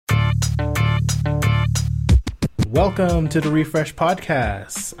Welcome to the Refresh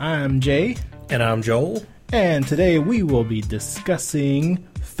Podcast. I'm Jay. And I'm Joel. And today we will be discussing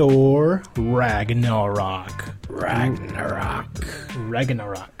Thor Ragnarok. Ragnarok.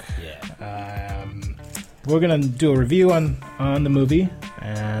 Yeah. We're going to do a review on the movie.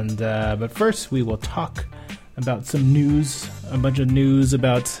 And but first we will talk about some news, a bunch of news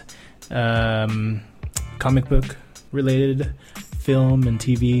about comic book related film and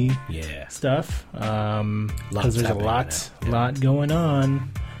TV stuff. Because there's a lot going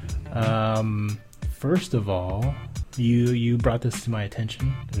on. First of all, you brought this to my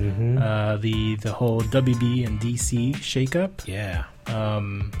attention. Mm-hmm. The whole WB and DC shakeup. Yeah.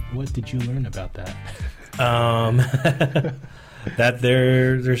 What did you learn about that? That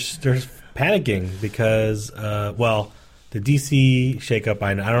there's panicking because the DC shakeup.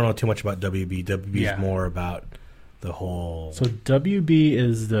 I don't know too much about WB. WB is more about the whole. So WB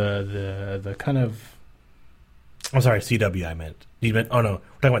is the kind of. I'm sorry, CW. I meant. You meant? Oh no, we're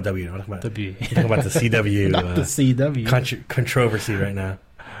talking about W. We're talking about W. We're talking about the CW. Not the CW. Controversy right now.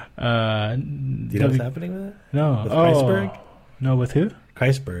 Do you know what's happening with it? No. With Kreisberg? No, with who?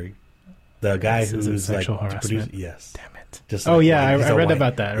 Kreisberg, the guy who's sexual like harassment. Yes. Damn it. Just I read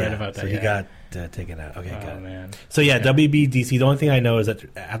about that. So he got taken out. Okay, oh, got it. Man. So WB DC. The only thing I know is that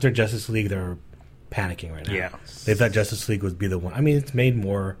after Justice League, they're panicking right now. Yeah. They thought Justice League would be the one. I mean, it's made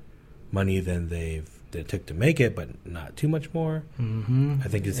more money than they took to make it, but not too much more. Mm-hmm. I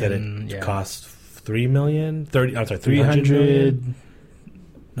think it said it cost $300 million,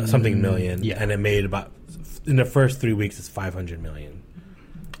 something million, and it made about in the first 3 weeks it's $500 million.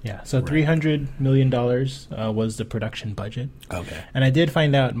 Yeah, so $300 million was the production budget. Okay, and I did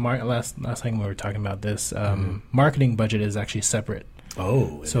find out last time we were talking about this. Marketing budget is actually separate.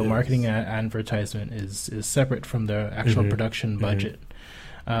 Oh, so marketing advertisement is separate from the actual production budget.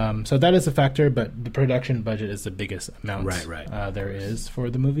 So that is a factor, but the production budget is the biggest amount there is for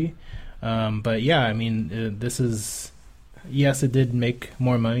the movie. But yeah, I mean, this is, yes, it did make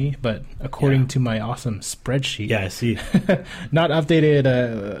more money, but according to my awesome spreadsheet. Yeah, I see. Not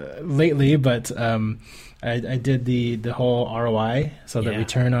updated lately, but I did the whole ROI, so the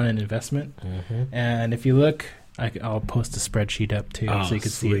return on an investment. And if you look, I'll post a spreadsheet up too, so you can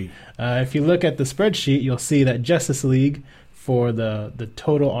see it. If you look at the spreadsheet, you'll see that Justice League, for the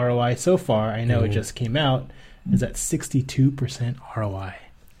total ROI so far, I know it just came out, is at 62% ROI.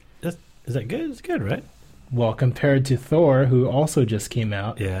 Is that good? It's good, right? Well, compared to Thor, who also just came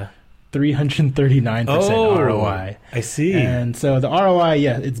out, 339% ROI. I see. And so the ROI,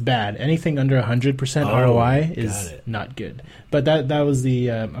 it's bad. Anything under 100% ROI is not good. But that was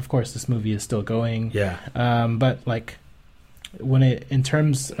the, of course, this movie is still going. Yeah. But like, when in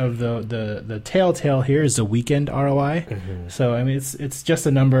terms of the telltale here is the weekend ROI. So I mean it's just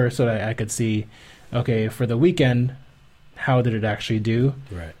a number so that I could see, okay, for the weekend, how did it actually do?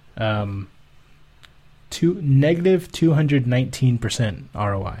 Right. Negative 219%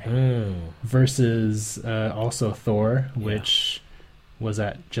 ROI versus also Thor, which was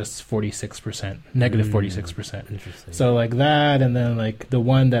at just 46%, negative 46%. Interesting. So like that, and then like the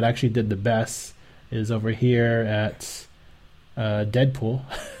one that actually did the best is over here at Deadpool,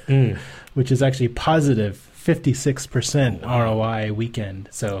 which is actually positive 56% ROI weekend.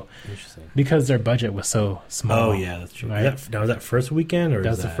 So because their budget was so small. Oh yeah, that's true. Right? Was that first weekend or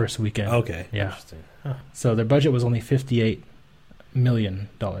that was the first weekend? Okay, yeah. Interesting. Huh. So their budget was only $58 million.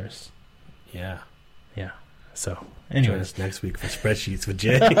 Yeah. So anyway, join us next week for spreadsheets with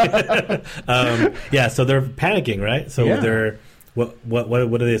Jay. So they're panicking, right? So they're. What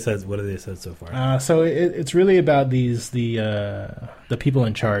do they said? What have they said so far? So it's really about the people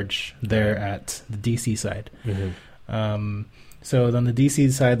in charge there at the DC side. So on the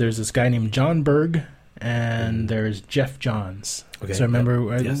DC side, there's this guy named John Berg, and there's Jeff Johns. Okay. So remember,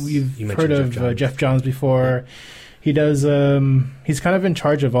 we've heard of Jeff Johns before. He does. He's kind of in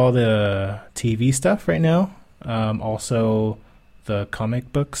charge of all the TV stuff right now. Also, the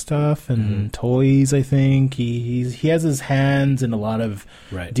comic book stuff and toys. I think he has his hands in a lot of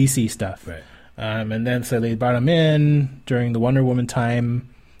DC stuff. Right. And then so they brought him in during the Wonder Woman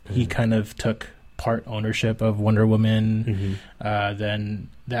time. He kind of took part ownership of Wonder Woman. Then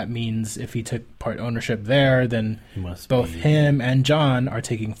that means if he took part ownership there, then both him and John are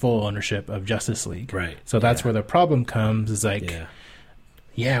taking full ownership of Justice League. Right. So that's where the problem comes. Is like.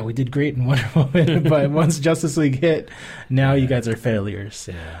 Yeah, we did great in Wonder Woman, but once Justice League hit, now you guys are failures.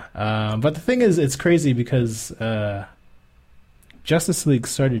 Yeah. But the thing is, it's crazy because Justice League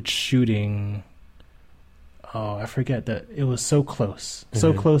started shooting Oh, I forget that it was so close. Mm-hmm.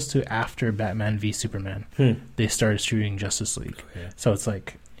 So close to after Batman v Superman. They started shooting Justice League. Yeah. So it's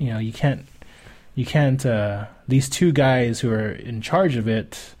like, you know, you can't you can't. These two guys who are in charge of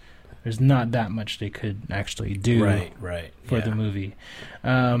it, there's not that much they could actually do for the movie.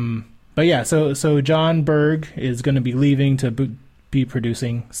 But yeah, so John Berg is going to be leaving to be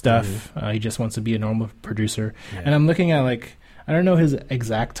producing stuff. He just wants to be a normal producer. Yeah. And I'm looking at I don't know his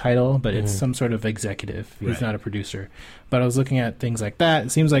exact title, but it's some sort of executive. He's not a producer. But I was looking at things like that.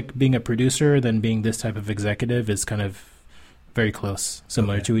 It seems like being a producer than being this type of executive is kind of very close,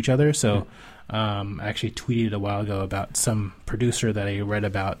 similar to each other. So I actually tweeted a while ago about some producer that I read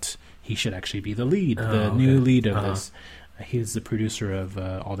about. He should actually be the lead, new lead of this. He's the producer of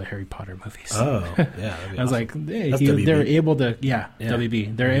all the Harry Potter movies. Oh, yeah. I was like, they're able to,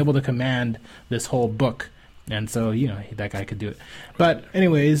 WB. They're able to command this whole book. And so, that guy could do it. But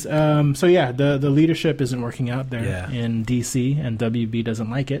anyways, the leadership isn't working out there in DC, and WB doesn't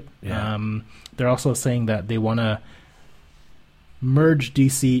like it. Yeah. They're also saying that they want to merge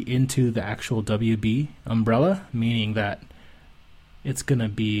DC into the actual WB umbrella, meaning that it's going to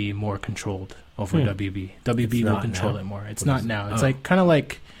be more controlled over WB. WB will control it more. It's not now. It's kind of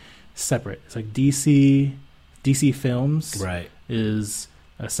like separate. It's like DC Films is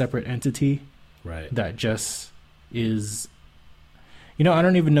a separate entity. Right. That just is, I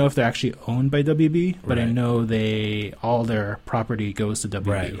don't even know if they're actually owned by WB, but I know all their property goes to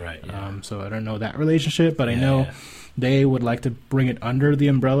WB. Right. Yeah. So I don't know that relationship, but I know they would like to bring it under the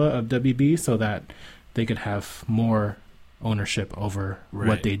umbrella of WB so that they could have more ownership over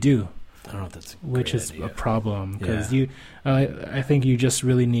what they do. I don't know if that's which is a problem because I think you just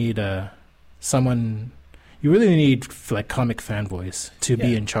really need someone. You really need comic fanboys to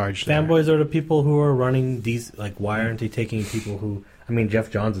be in charge. Fanboys are the people who are running these. Why aren't they taking people who? I mean,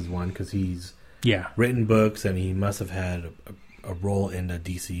 Jeff Johns is one because he's written books and he must have had a role in the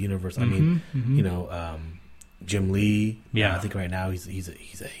DC universe. I mean, Jim Lee. Yeah, I think right now he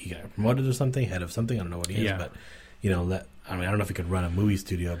got promoted or something, head of something. I don't know what he is, but I don't know if he could run a movie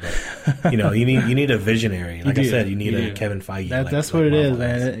studio, but you need a visionary. Like I said, you need a Kevin Feige. That's what it is,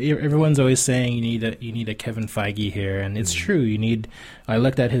 man. Everyone's always saying you need a Kevin Feige here, and it's true. I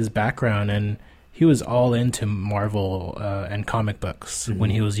looked at his background, and he was all into Marvel and comic books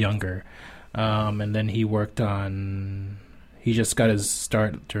when he was younger, and then he worked on. He just got his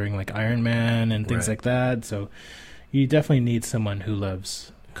start during Iron Man and things like that. So you definitely need someone who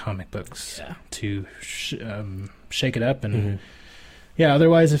loves comic books to shake it up, and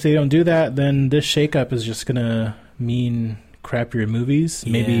otherwise if they don't do that, then this shakeup is just gonna mean crappier movies,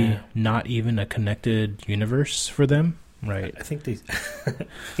 maybe not even a connected universe for them. Right. I think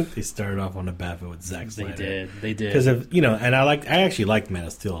they started off on a bad foot with Zack Snyder. They did because of and I actually liked Man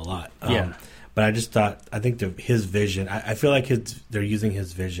of Steel a lot. But I just thought his vision. I feel like they're using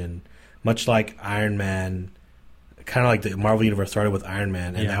his vision much like Iron Man. Kind of like the Marvel Universe started with Iron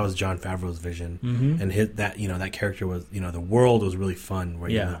Man, and that was Jon Favreau's vision. And that character was, the world was really fun where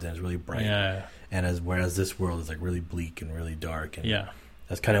he lived in. It was really bright. And whereas this world is really bleak and really dark. And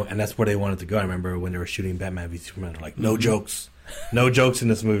that's where they wanted to go. I remember when they were shooting Batman v Superman, they're like, no jokes in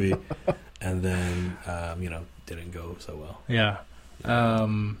this movie. And then, didn't go so well. Yeah.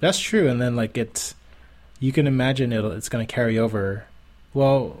 That's true. And then you can imagine it's going to carry over.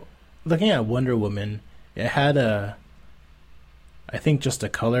 Well, looking at Wonder Woman, it had I think just a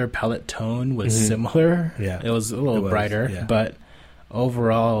color palette tone was similar. Yeah. It was a little brighter, but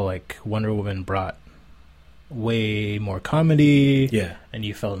overall, Wonder Woman brought way more comedy. Yeah. And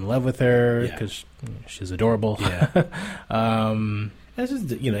you fell in love with her because she's adorable. Yeah. It's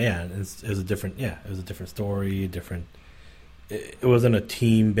just, it was a different story, it wasn't a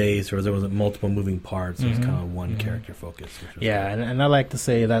team base, or there wasn't multiple moving parts. It was kind of one character focus. And I like to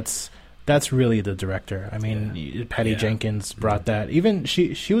say that's really the director. I mean, Patty Jenkins brought that. Even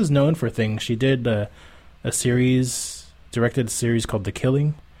she was known for things. She did directed a series called The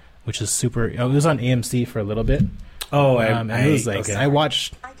Killing, which is super. It was on AMC for a little bit. Oh, it was I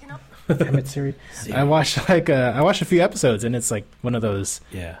watched. Damn it, Siri. I watched I watched a few episodes, and it's one of those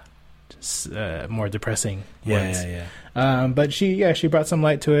more depressing ones. But she brought some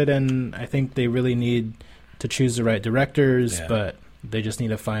light to it, and I think they really need to choose the right directors, but they just need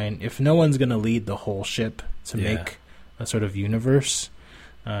to find, if no one's going to lead the whole ship to make a sort of universe,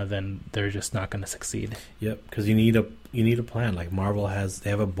 then they're just not going to succeed. Yep, because you need a plan. Marvel they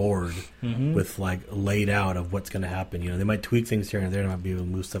have a board with laid out of what's going to happen. They might tweak things here and there, they might be able to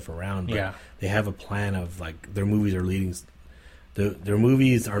move stuff around, but they have a plan of their movies are leading. Their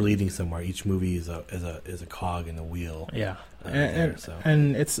movies are leading somewhere. Each movie is a cog in the wheel. Yeah,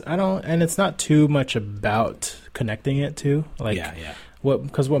 and it's not too much about connecting it to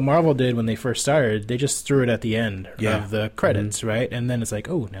because what Marvel did when they first started, they just threw it at the end of the credits, right? And then it's like,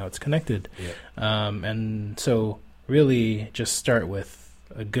 oh, now it's connected. And so really just start with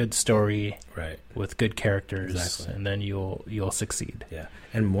a good story, right, with good characters, and then you'll succeed. Yeah.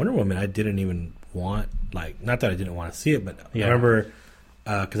 And Wonder Woman, I didn't even want, like, not that I didn't want to see it, but I remember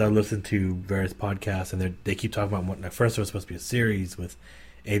because I listened to various podcasts, and they keep talking about at first it was supposed to be a series with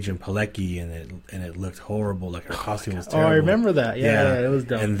Agent Pilecki, and it looked horrible. Like her costume was terrible. Oh, I remember that. Yeah, it was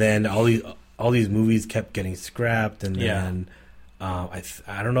dumb. And then all these movies kept getting scrapped, and then I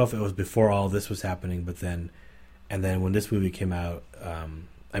don't know if it was before all this was happening, but then when this movie came out,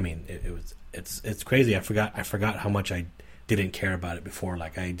 I mean, it's crazy. I forgot how much I didn't care about it before.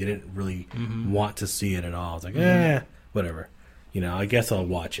 Like I didn't really want to see it at all. I was like, whatever. I guess I'll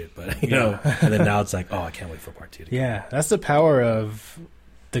watch it, but you know. And then now it's like, oh, I can't wait for part 2. Yeah, that's the power of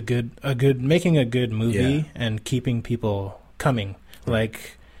making a good movie and keeping people coming.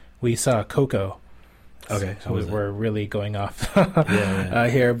 Like we saw Coco. Okay, so we're really going off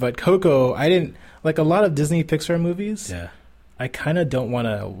here, but Coco, I didn't like a lot of Disney Pixar movies. Yeah, I kind of don't want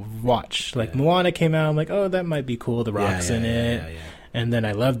to watch. Like Moana came out, I'm like, oh, that might be cool. The Rock's in it, and then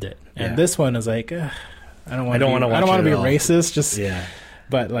I loved it. And this one is like, I don't want to be racist. Just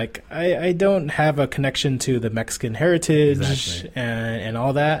but like I don't have a connection to the Mexican heritage and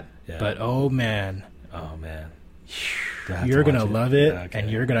all that. Yeah. But oh man, you're gonna love it, and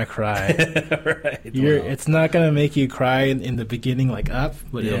you're gonna cry. Right. It's not gonna make you cry in the beginning like Up,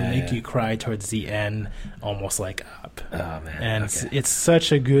 but it'll make you cry towards the end, almost like Up. Oh man! And it's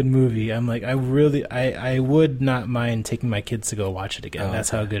such a good movie. I'm like, I would not mind taking my kids to go watch it again. That's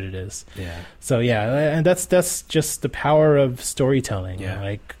how good it is. Yeah. So and that's just the power of storytelling. Yeah.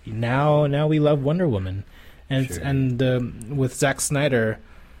 Like now we love Wonder Woman, and with Zack Snyder,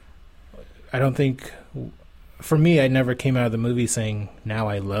 I don't think. For me, I never came out of the movie saying, now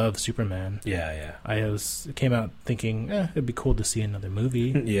I love Superman. Yeah. I came out thinking, it'd be cool to see another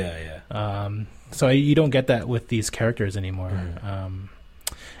movie. Yeah. So you don't get that with these characters anymore.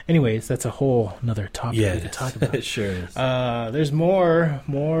 Anyways, that's a whole another topic we could talk about. It sure is. There's more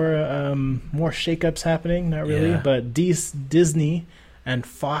shakeups happening, not really, but Disney and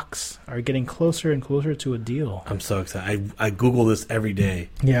Fox are getting closer and closer to a deal. I'm so excited. I Google this every day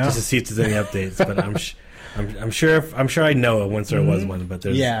just to see if there's any updates, but I'm sure I know once there was one, but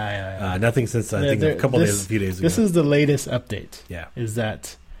there's nothing since I think a few days ago. This is the latest update. Yeah, is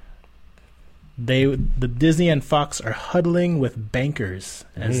that the Disney and Fox are huddling with bankers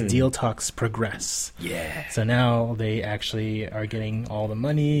as deal talks progress. Yeah. So now they actually are getting all the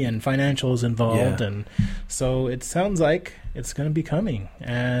money and financials involved, and so it sounds like it's going to be coming.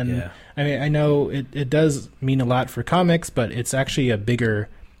 And I mean, I know it does mean a lot for comics, but it's actually a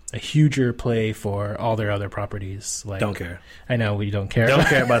huger play for all their other properties. Like, don't care. I know we don't care. Don't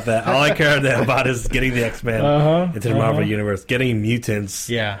care about that. All I care about is getting the X-Men into the Marvel Universe, getting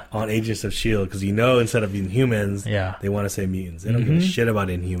mutants on Agents of S.H.I.E.L.D. Because instead of being humans, they want to say mutants. They don't give a shit about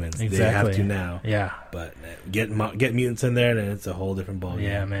Inhumans. Exactly. They have to now. Yeah. But get mutants in there, and it's a whole different ballgame.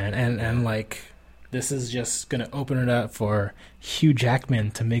 Yeah, man. And like, this is just going to open it up for Hugh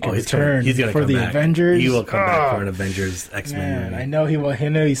Jackman to make a return for the Avengers. He will come back for an Avengers X-Men movie. I know he will. I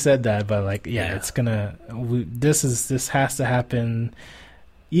know he said that, but like, it's gonna. This has to happen.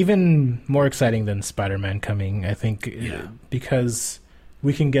 Even more exciting than Spider-Man coming, I think, because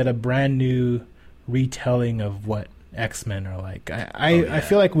we can get a brand new retelling of what X-Men are like. I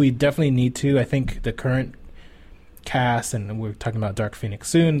feel like we definitely need to. I think the current cast, and we're talking about Dark Phoenix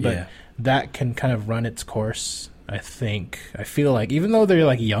soon, but that can kind of run its course. I feel like, even though they're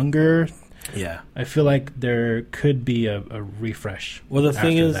like younger, I feel like there could be a refresh. Well, the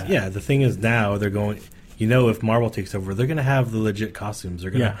thing is now they're going. If Marvel takes over, they're going to have the legit costumes.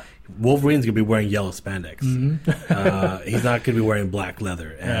 They're going to Wolverine's going to be wearing yellow spandex. He's not going to be wearing black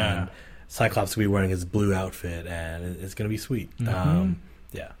leather, and Cyclops will be wearing his blue outfit, and it's going to be sweet. And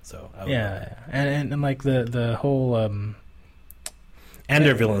like the whole and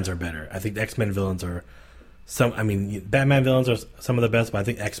their villains are better. I think the X-Men villains are Batman villains are some of the best, but I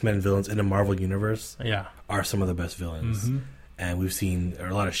think X-Men villains in the Marvel universe are some of the best villains. And we've seen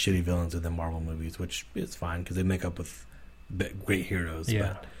a lot of shitty villains in the Marvel movies, which is fine because they make up with great heroes.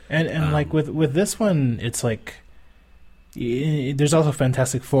 Yeah, but, like with this one, it's like there's also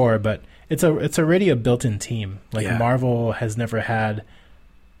Fantastic Four, but it's already a built-in team. Like Marvel has never had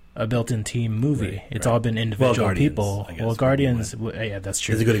a built-in team movie. It's all been individual people. Guardians, that's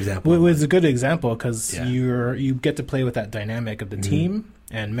true. It's a good example. It's a good example because you get to play with that dynamic of the team.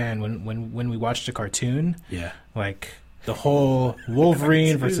 And man, when we watched the cartoon, like the whole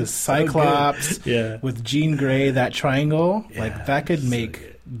Wolverine versus Cyclops with Jean Grey, that triangle, like that could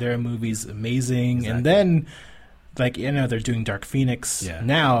make their movies amazing. Exactly. And then, like, you know, they're doing Dark Phoenix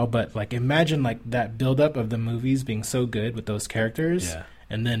now, but like imagine like that buildup of the movies being so good with those characters,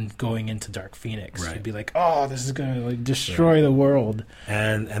 and then going into Dark Phoenix, you'd be like, oh, this is gonna like destroy the world.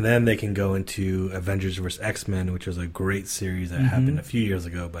 And then they can go into Avengers vs. X-Men, which was a great series that happened a few years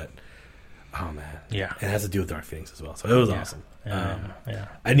ago, but oh man, it has to do with Dark Phoenix as well. So it was awesome.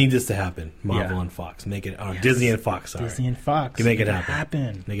 I need this to happen. Marvel and Fox, make it. Disney and Fox. Sorry. Disney and Fox, you make it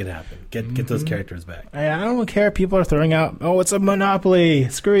happen. Make it happen. Get those characters back. I don't care. People are throwing out, oh, it's a monopoly.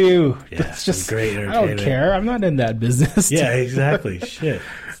 Screw you. Yeah, it's just great entertainment. I don't care. I'm not in that business. Yeah, exactly. Shit.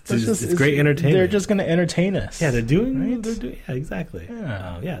 It's great entertainment. They're just going to entertain us. Yeah, they're doing. Yeah, exactly.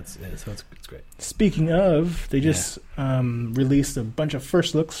 Yeah. It's great. Speaking of, they just released a bunch of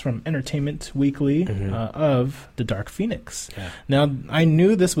first looks from Entertainment Weekly of the Dark Phoenix. Yeah. Now, I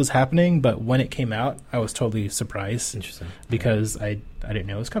knew this was happening, but when it came out, I was totally surprised. Interesting. Because I didn't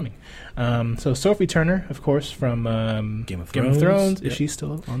know it was coming. So Sophie Turner, of course, from Game of Thrones. Is she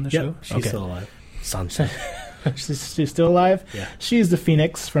still on the show? She's still alive. Sansa. She's still alive. Yeah. She's the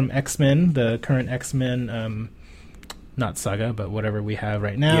Phoenix from X-Men, the current X-Men, not saga, but whatever we have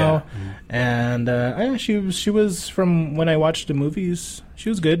right now. Yeah. And she was from when I watched the movies. She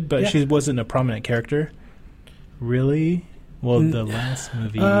was good, but she wasn't a prominent character. Really? Well, the last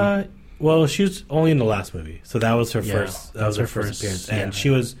movie. Well, she was only in the last movie, so that was her first. That was her first appearance, and she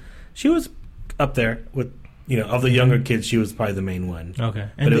was up there with, you know, of the younger kids. She was probably the main one. Okay,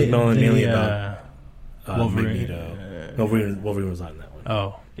 but it was mainly about. Wolverine. Magneto. Wolverine was not in that one.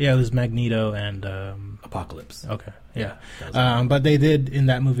 Oh, yeah, it was Magneto and Apocalypse. Okay, yeah. But they did in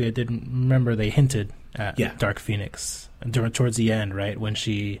that movie. I didn't remember they hinted at Dark Phoenix towards the end, right, when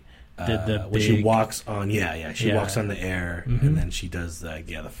she did the when she walks on. She walks on the air, and then she does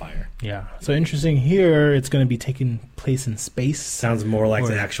the fire. Yeah. So interesting. Here, it's going to be taking place in space. Sounds more like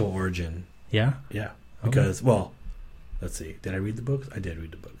the actual origin. Yeah. Yeah. Because let's see. Did I read the books? I did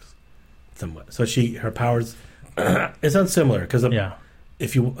read the books. Somewhat. So her powers, it sounds similar because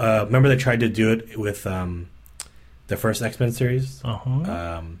if you remember, they tried to do it with the first X-Men series.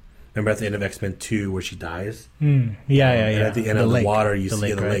 Remember at the end of X-Men 2 where she dies? And at the end of the water, you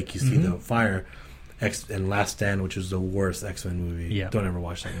see the lake, you see the fire. And Last Stand, which was the worst X-Men movie. Yeah. Don't ever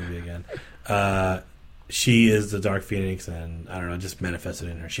watch that movie again. She is the Dark Phoenix, and I don't know, just manifested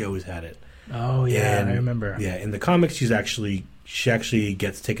in her. She always had it. Oh yeah, I remember. Yeah, in the comics, she actually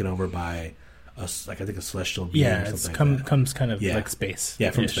gets taken over by I think a celestial being. Yeah, or something comes kind of like space. Yeah,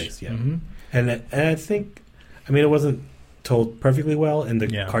 from space. Yeah, and I think, I mean, it wasn't told perfectly well in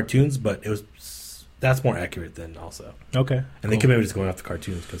the cartoons, but that's more accurate than also. Okay, and they could maybe just going off the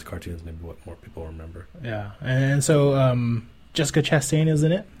cartoons because cartoons maybe what more people remember. Yeah, and so Jessica Chastain is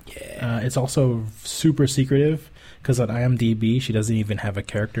in it. Yeah, it's also super secretive because on IMDb she doesn't even have a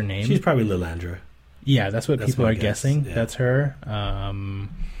character name. She's probably Lilandra. Yeah, that's what people are guessing. Yeah. That's her.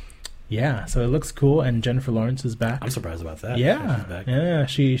 So it looks cool, and Jennifer Lawrence is back. I'm surprised about that. Yeah, she's back. Yeah.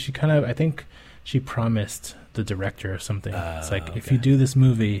 She kind of, I think she promised the director or something. It's like, if you do this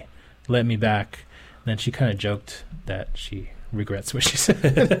movie, let me back. Then she kind of joked that she regrets what she said.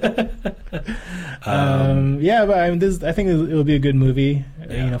 But I mean, I think it'll be a good movie.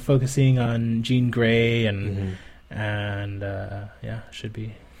 You know, focusing on Jean Grey and should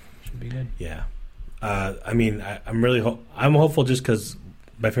be good. Yeah. I mean, I'm really I'm hopeful just because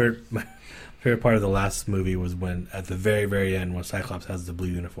my favorite part of the last movie was when at the very, very end when Cyclops has the blue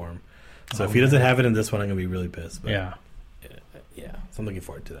uniform. So if he doesn't have it in this one, I'm gonna be really pissed. But yeah. So I'm looking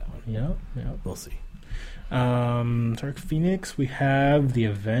forward to that one. Yeah. We'll see. Dark Phoenix. We have the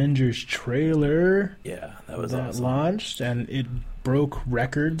Avengers trailer. Yeah, that was awesome. Launched, and it broke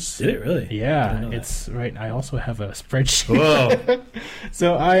records. Did it really? Yeah, it's right. I also have a spreadsheet. Whoa!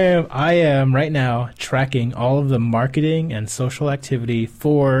 So I am right now tracking all of the marketing and social activity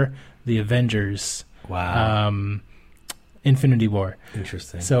for the Avengers. Wow. Infinity War.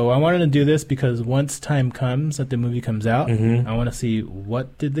 Interesting. So I wanted to do this because once time comes that the movie comes out, I want to see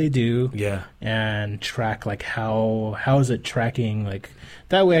what did they do. Yeah. And track like how is it tracking, like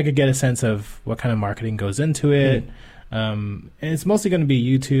that way I could get a sense of what kind of marketing goes into it. And it's mostly going to be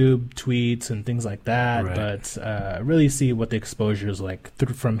YouTube tweets and things like that, but really see what the exposure is like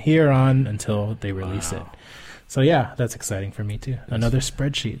from here on until they release it. So yeah, that's exciting for me too. Another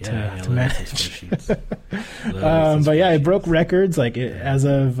spreadsheet to manage. But yeah, it broke records like as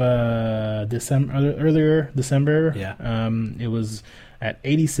of earlier December. Yeah. It was at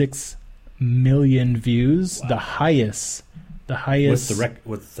 86 million views, the highest The highest.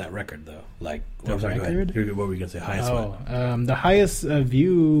 What's that record though? Like the record? What were you gonna say? Highest what? The highest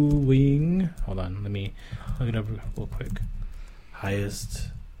viewing. Hold on, let me look it up real quick. Highest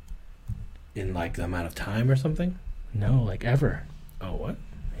in like the amount of time or something? No, like ever. Oh, what?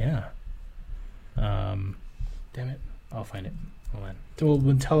 Yeah. Damn it, I'll find it. Hold on.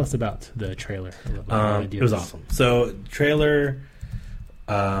 Well, tell us about the trailer. It was awesome. So trailer,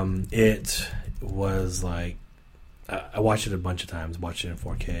 it was like I watched it a bunch of times. Watched it in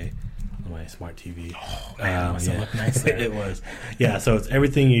 4K on my smart TV. Oh man, it must have looked nice there. It was. Yeah, so it's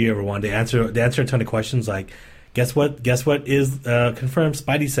everything you ever wanted. They answer a ton of questions like, guess what is confirmed?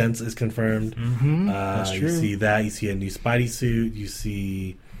 Spidey sense is confirmed. Mm-hmm. That's true. You see that. You see a new Spidey suit. You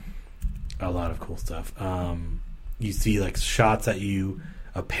see a lot of cool stuff. You see like shots that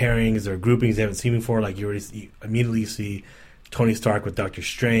pairings or groupings you haven't seen before. Like you immediately see Tony Stark with Doctor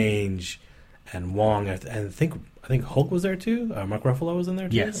Strange and Wong, and I think Hulk was there too. Mark Ruffalo was in there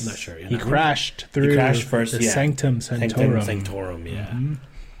too. Yes, I'm not sure. He crashed through. He crashed first. The Sanctum Sanctorum. Sanctorum. Yeah. Mm-hmm.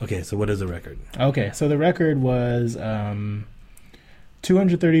 Okay, so what is the record? Okay, so the record was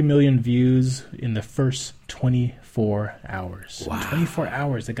 230 million views in the first 24 hours. Wow. In 24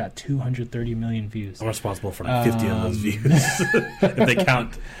 hours, it got 230 million views. I'm responsible for like 50 of those views.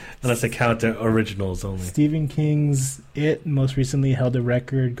 Unless they count the originals only. Stephen King's It most recently held a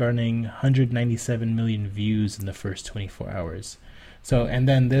record, garnering 197 million views in the first 24 hours. So, and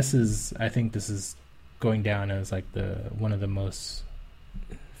then I think this is going down as like one of the most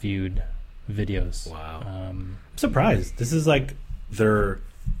viewed videos. Wow. I'm surprised. This is like their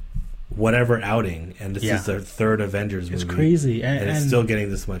whatever outing, and this is their third Avengers movie. It's crazy. And it's still getting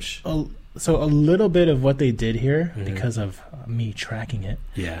this much. So a little bit of what they did here, because of me tracking it,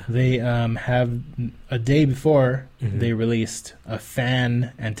 they have a day before they released a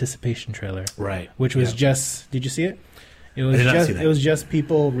fan anticipation trailer. Right. Which was just, did you see it? It was just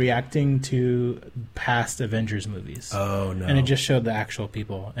people reacting to past Avengers movies. Oh no! And it just showed the actual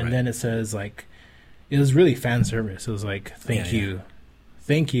people, and then it says like, it was really fan service. It was like,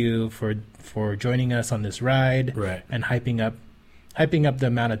 thank you for joining us on this ride, and hyping up the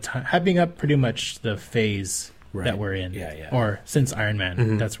amount of time, hyping up pretty much the phase that we're in, or since Iron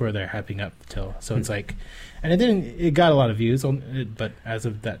Man, that's where they're hyping up till. So it's like, and it got a lot of views, but as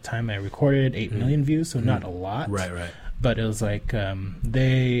of that time I recorded 8 million views, so not a lot, right. But it was like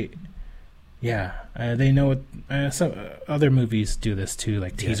they know what some other movies do this too,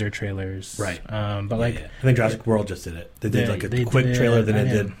 like teaser trailers, right? But like I think Jurassic World just did it. They did like a quick trailer,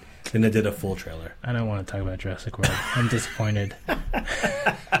 then they did a full trailer. I don't want to talk about Jurassic World. I'm disappointed.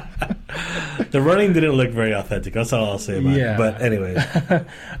 The running didn't look very authentic. That's all I'll say about it. But anyways,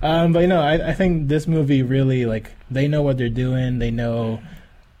 but I think this movie really, like, they know what they're doing. They know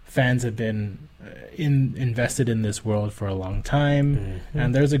fans have been invested in this world for a long time,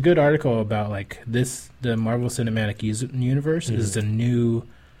 and there's a good article about like the Marvel Cinematic Universe is the new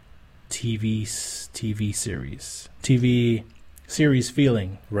TV series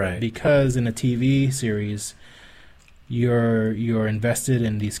feeling, right? Because in a TV series, you're invested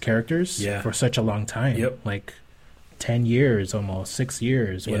in these characters for such a long time, like 10 years, almost 6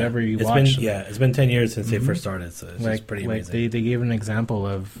 years, whatever you watch. It's been 10 years since they first started, so it's like, pretty amazing. They gave an example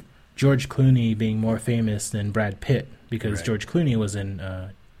of George Clooney being more famous than Brad Pitt because George Clooney was in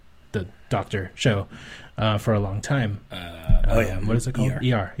the Doctor show for a long time. What is it called?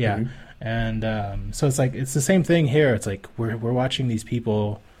 ER. Yeah. And so it's like, it's the same thing here. It's like we're watching these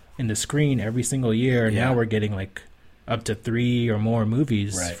people in the screen every single year. And now we're getting like up to 3 or more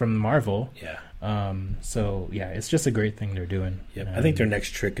movies from Marvel. So it's just a great thing they're doing. I think their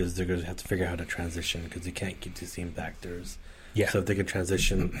next trick is they're going to have to figure out how to transition because you can't keep the same actors. So if they can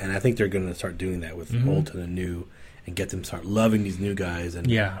transition, and I think they're going to start doing that with old to the new, and get them start loving these new guys and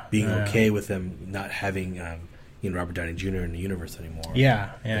being okay with them not having Robert Downey Jr. in the universe anymore.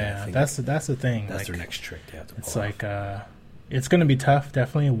 That's the thing. That's their next trick. They have to pull it's like it's going to be tough,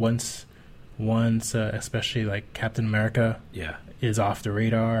 definitely. Once especially like Captain America is off the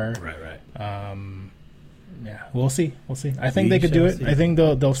radar. We'll see. I think they could do it. I think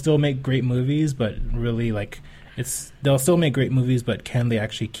they'll still make great movies, but really like they'll still make great movies, but can they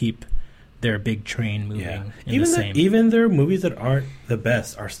actually keep their big train moving? Even their movies that aren't the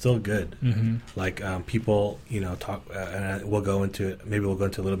best are still good. Like people talk, and we'll go into it a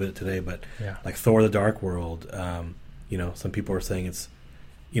little bit today, but like Thor: The Dark World, some people are saying it's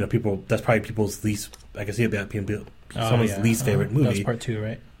people, that's probably people's least, I can see it being someone's least favorite movie. That was part 2,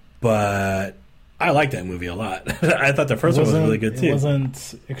 right? But I like that movie a lot. I thought the first one was really good too. It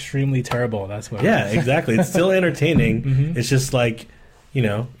wasn't extremely terrible. That's what. Yeah, exactly. It's still entertaining. It's just like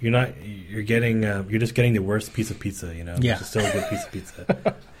you're just getting the worst piece of pizza. Yeah. It's still a good piece of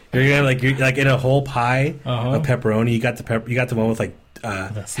pizza. You're like in a whole pie of pepperoni. You got the one with like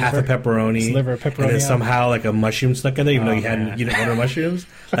half a pepperoni, sliver of pepperoni, and then somehow like a mushroom stuck in there, even though you didn't order mushrooms.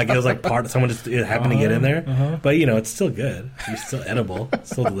 Like it was like someone just happened to get in there. But it's still good. It's still edible.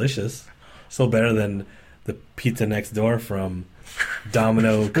 It's still delicious. Still better than the pizza next door from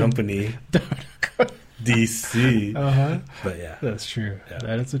Domino Company, DC. But yeah, that's true. Yeah.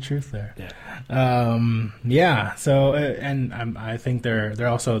 That is the truth there. Yeah. So I think they're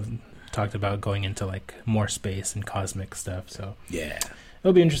also talked about going into like more space and cosmic stuff. So yeah,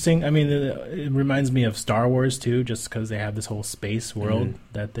 it'll be interesting. I mean, it reminds me of Star Wars too, just because they have this whole space world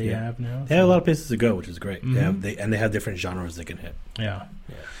that they have now. They have a lot of places to go, which is great. They have different genres they can hit. Yeah.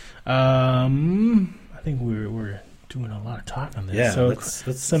 I think we're doing a lot of talk on this. Yeah. So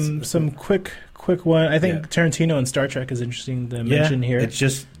some quick one. I think Tarantino and Star Trek is interesting to mention here. It's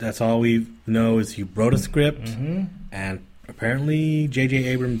just that's all we know is he wrote a script, and apparently J.J.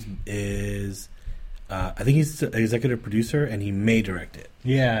 Abrams is. I think he's the executive producer, and he may direct it.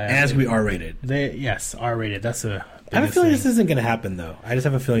 Yeah, and it's going to be R-rated. Yes, R-rated. That's a. I have a feeling this isn't going to happen, though. I just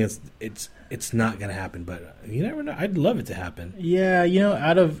have a feeling it's not going to happen. But you never know. I'd love it to happen. Yeah,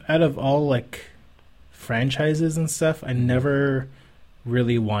 out of all like franchises and stuff, I never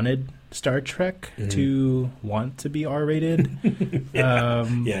really wanted Star Trek to want to be R-rated.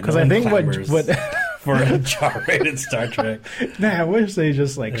 Because I think what for a R-rated Star Trek. I wish they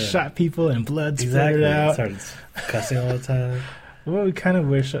just shot people and blood splattered out. Started cussing all the time. Well, we kind of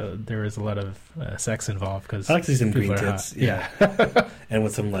wish there was a lot of sex involved because I like to see some green tits. Yeah, and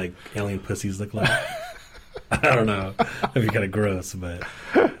what some alien pussies look like. I don't know. That'd be kind of gross, but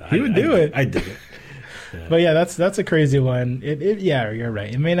he would do it. I dig it. Yeah. But yeah, that's a crazy one. Yeah, you're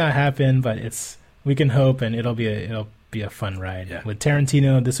right. It may not happen, but we can hope, and it'll be a fun ride. Yeah. With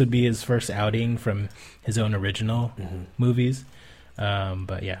Tarantino, this would be his first outing from his own original movies.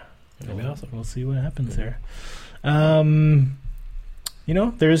 But yeah, it'll be awesome. We'll see what happens there. There's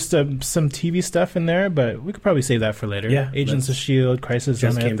some TV stuff in there, but we could probably save that for later. Yeah, Agents of S.H.I.E.L.D., Crisis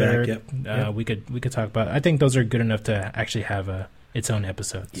on Earth. Yep. We could talk about. I think those are good enough to actually have its own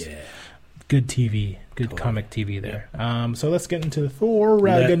episodes. Yeah. Good TV, good comic TV there. Yeah. So let's get into Thor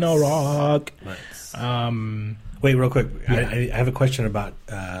Ragnarok. Wait, real quick. Yeah. I have a question about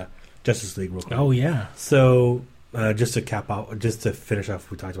Justice League real quick. Oh, yeah. So just to finish off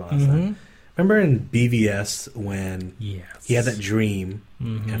what we talked about last time. Remember in BVS when he had that dream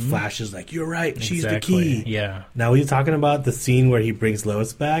and Flash is like, you're right, she's the key. Yeah. Now, are you talking about the scene where he brings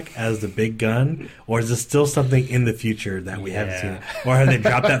Lois back as the big gun? Or is this still something in the future that we haven't seen? Or have they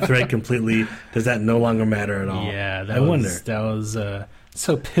dropped that thread completely? Does that no longer matter at all? Yeah, that was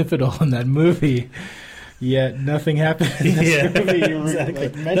so pivotal in that movie. Yet nothing happened in this movie. Exactly.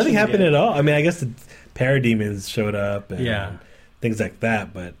 Nothing happened at all. I mean, I guess the parademons showed up and things like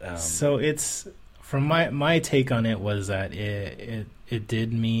that, but so it's from my take on it was that it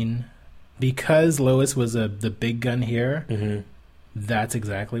did mean because Lois was the big gun here, that's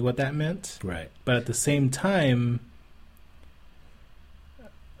exactly what that meant. Right. But at the same time,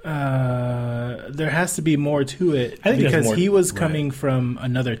 there has to be more to it because he was coming from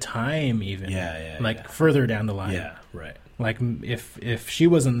another time, even further down the line. Yeah, right. Like if she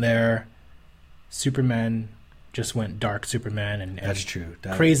wasn't there, Superman just went dark Superman and that's true.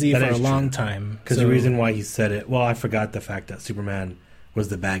 Crazy for a long time. Because the reason why he said it, well, I forgot the fact that Superman was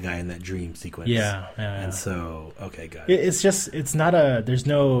the bad guy in that dream sequence. Yeah. And so, okay, got it. It's not there's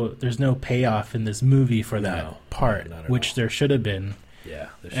no payoff in this movie for that part, which there should have been. Yeah.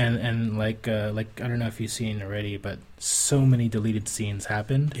 And like I don't know if you've seen already, but so many deleted scenes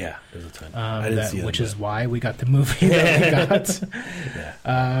happened. Yeah, there's a ton. I didn't see them, which is why we got the movie that we got.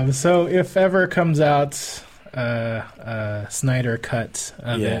 Yeah. So if ever comes out Snyder cut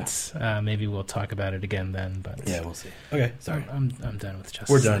of it, maybe we'll talk about it again then. But yeah, we'll see. Okay, sorry. I'm done with Justice.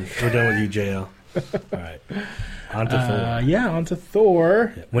 We're done. We're done with you, JL. All right. On to Thor. Yeah, on to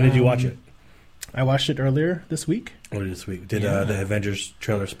Thor. Yeah. When did you watch it? I watched it earlier this week. Did the Avengers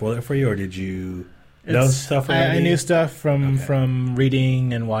trailer spoil it for you, or did you know stuff already? I knew stuff from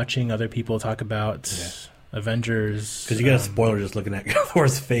reading and watching other people talk about Avengers. Because you get a spoiler just looking at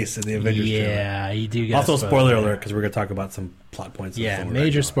Thor's face in the Avengers trailer. Yeah, you do get also, spoiler alert, because we're going to talk about some plot points. Yeah,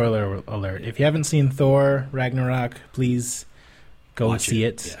 major spoiler alert. If you haven't seen Thor Ragnarok, please go see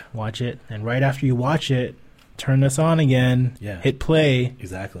it. Yeah. Watch it. And right after you watch it, turn this on again. Yeah. Hit play.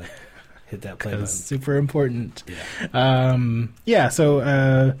 Exactly. Hit that play button. It's super important. Yeah.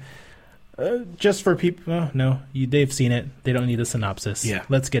 So just for people, they've seen it. They don't need a synopsis. Yeah.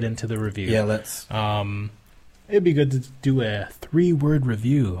 Let's get into the review. Yeah, let's. it'd be good to do a 3-word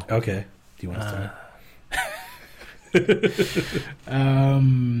review. Okay. Do you want to start?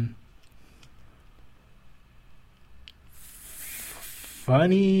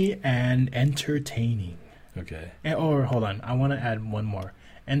 Funny and entertaining. Okay. Or hold on, I want to add one more.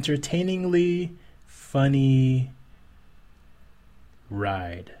 Entertainingly funny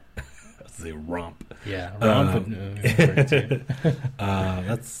ride. That's a romp. Yeah, romp.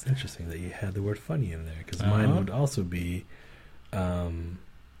 That's interesting that you had the word funny in there, because mine would also be. You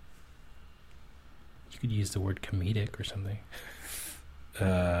could use the word comedic or something.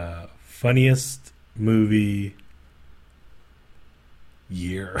 Funniest movie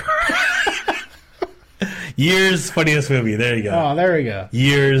year. Year's funniest movie. There you go. Oh, there we go.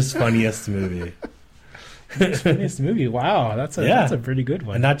 Year's funniest movie. Funniest movie. Wow, that's a pretty good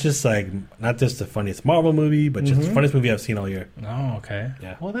one. And not just the funniest Marvel movie, but just the funniest movie I've seen all year. Oh, okay.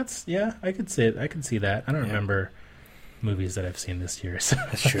 Yeah. Well, I could see it. I could see that. I don't remember movies that I've seen this year. So.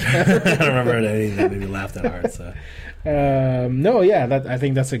 That's true. I don't remember anything that made me laugh that hard. So. No, yeah, I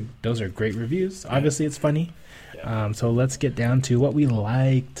think those are great reviews. Obviously, it's funny. Yeah. So let's get down to what we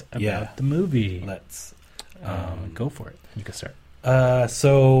liked about the movie. Let's go for it. You can start.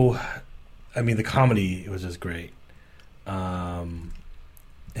 So, I mean, the comedy was just great, and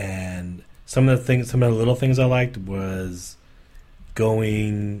some of the little things I liked was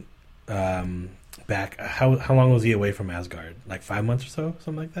going back. How long was he away from Asgard? Like 5 months or so,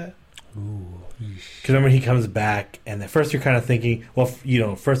 something like that. Ooh. Because remember, he comes back, and at first you're kind of thinking, well,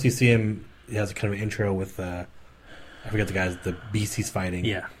 first you see him. He has a kind of an intro with I forget the guys, the beast he's fighting.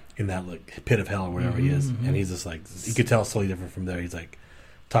 Yeah. In that pit of hell or whatever he is, and he's just like, you could tell it's totally different from there. He's like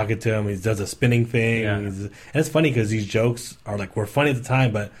talking to him. He does a spinning thing, and it's funny because these jokes are were funny at the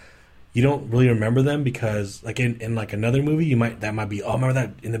time, but you don't really remember them because like in like another movie, that might be, oh, remember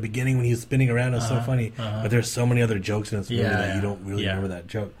that in the beginning when he was spinning around, it was so funny. But there's so many other jokes in this movie that you don't really remember that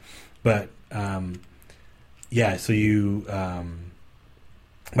joke. But so you.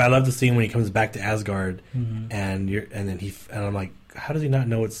 But I love the scene when he comes back to Asgard, and I'm like, how does he not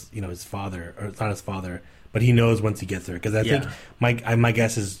know it's his father, or it's not his father, but he knows once he gets there, because I think my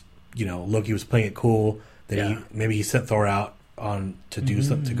guess is Loki was playing it cool that he sent Thor out to do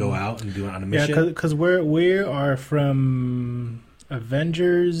something, to go out and do it on a mission. Yeah, because we are from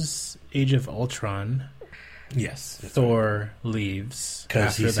Avengers: Age of Ultron. Yes, Thor leaves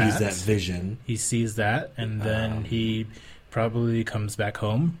because he sees that vision. He sees that, and then he probably comes back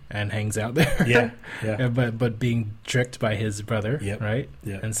home and hangs out there. Yeah. but being tricked by his brother, right?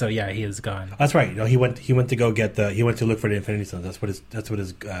 Yeah. And so he is gone. That's right. He went to look for the Infinity Stones.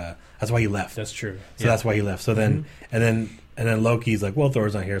 That's why he left. That's true. So that's why he left. So then and then Loki's like, well,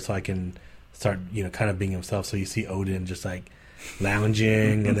 Thor's not here, so I can start kind of being himself. So you see Odin just like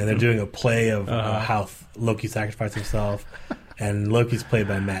lounging, and then they're doing a play of how Loki sacrificed himself, and Loki's played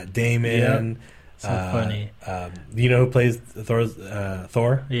by Matt Damon. So funny. You know who plays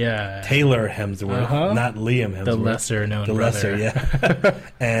Thor? Yeah. Taylor Hemsworth, not Liam Hemsworth. The lesser known brother. Yeah.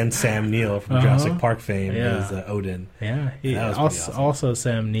 And Sam Neill from Jurassic Park fame is Odin. Yeah. Awesome. Also,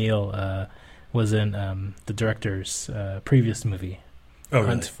 Sam Neill was in the director's previous movie,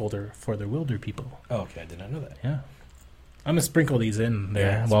 Hunt for the Wilder People. Oh, okay. I did not know that. Yeah. I'm going to sprinkle these in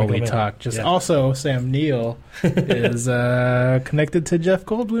there while we talk. Also, Sam Neill is connected to Jeff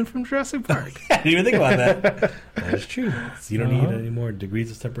Goldblum from Jurassic Park. I didn't even think about that. That is true. You don't need any more degrees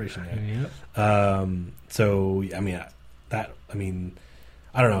of separation there. Yep. So, I mean, I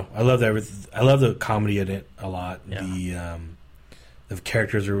don't know. I love the comedy in it a lot. Yeah. The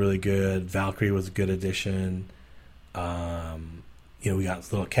characters are really good. Valkyrie was a good addition. We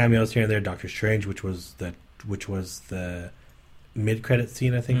got little cameos here and there. Doctor Strange, which was the mid-credit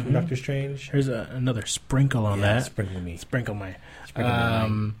scene, I think, from Doctor Strange. Here's another sprinkle on that. Sprinkle me. Sprinkle my.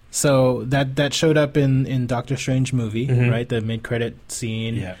 So that showed up in Doctor Strange movie, right? The mid-credit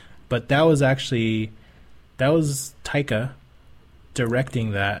scene. Yeah. But that was Taika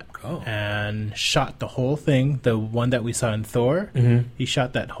directing that and shot the whole thing. The one that we saw in Thor, he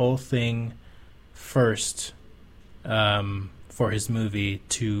shot that whole thing first. For his movie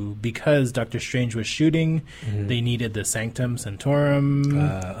because Doctor Strange was shooting, they needed the Sanctum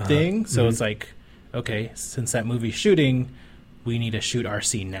Sanctorum thing. So it's like, okay, since that movie's shooting, we need to shoot our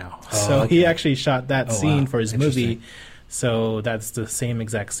scene now. He actually shot that scene for his movie. So that's the same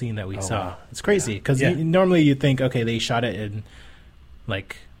exact scene that we saw. Wow. It's crazy because normally you think, okay, they shot it in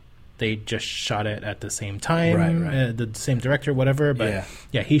they just shot it at the same time, right. The same director, whatever. But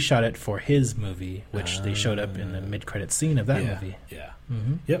he shot it for his movie, which they showed up in the mid-credit scene of that movie. Yeah.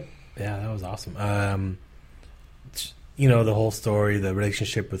 Yep. Yeah, that was awesome. The whole story, the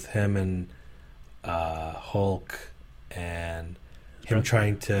relationship with him and Hulk, and him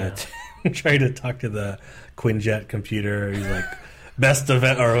trying to trying to talk to the Quinjet computer. He's like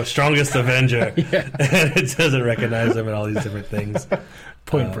strongest Avenger, and it doesn't recognize him and all these different things.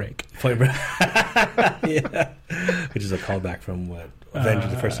 Point Break. Yeah, which is a callback from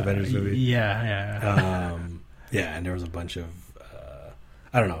Avengers, the first Avengers movie. Yeah. And there was a bunch of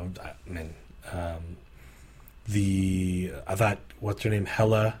I don't know. I mean, I thought what's her name,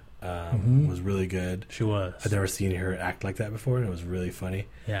 Hela, was really good. She was. I've never seen her act like that before, and it was really funny.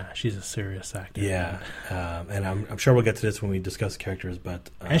 Yeah, she's a serious actor. Yeah, and I'm sure we'll get to this when we discuss characters, but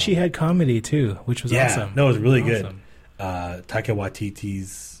and she had comedy too, which was awesome. No, it was really good. Taika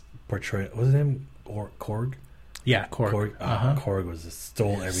Waititi's portrayal, what was his name? Korg? Yeah, Korg. Korg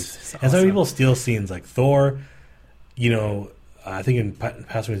stole everything. Awesome. And some people steal scenes like Thor. I think in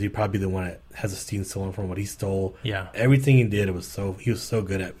past movies he'd probably be the one that has a scene stolen from what he stole. Yeah, everything he did he was so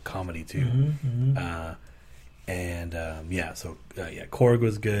good at comedy too. Korg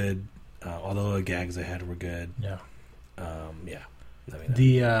was good. All the little gags they had were good. Yeah.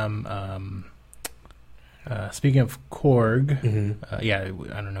 Speaking of Korg,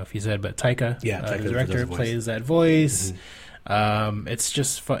 I don't know if you said, but Taika, the director, plays that voice. It's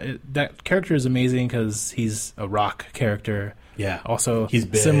just fun. That character is amazing because he's a rock character. Yeah. Also, he's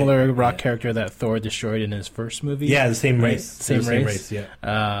big. Similar rock character that Thor destroyed in his first movie. Yeah, the same race. Same race.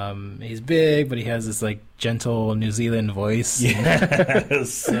 Yeah. He's big, but he has this like gentle New Zealand voice. Yeah, it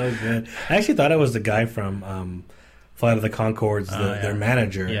was so good. I actually thought it was the guy from Flight of the Conchords, their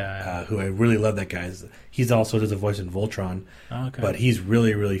manager, who I really love. That guy. He's also does a voice in Voltron, but he's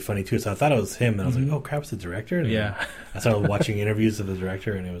really, really funny too. So I thought it was him, and I was like, "Oh crap, it's the director!" And I started watching interviews of the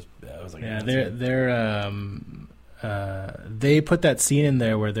director, and I was like, they put that scene in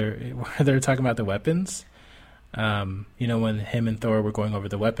there where they're talking about the weapons. When him and Thor were going over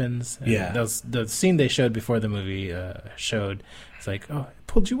the weapons. That was the scene they showed before the movie showed. It's like, oh, it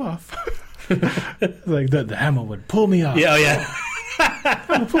pulled you off. Like the hammer would pull me off. Yeah,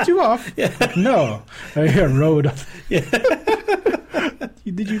 hammer pulled you off. Yeah. Like, no, I rode. Yeah.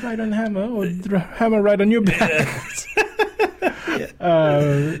 Did you ride on the hammer, or did the hammer ride on your back?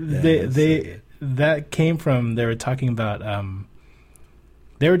 That came from, they were talking about.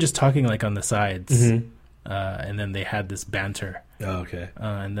 They were just talking like on the sides. And then they had this banter. Oh, okay.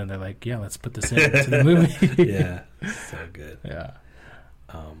 And then they're like, "Yeah, let's put this into the movie." Yeah, so good. Yeah.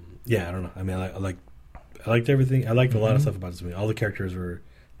 I don't know. I mean, I liked everything. I liked a lot of stuff about this movie. All the characters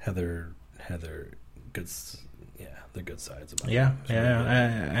had their good, their good sides about it.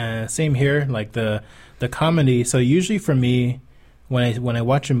 Yeah. Same here. Like the comedy. So usually for me, when I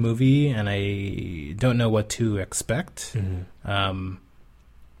watch a movie and I don't know what to expect,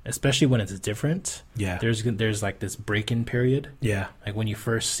 especially when it's different. Yeah. There's like this break-in period. Yeah. Like when you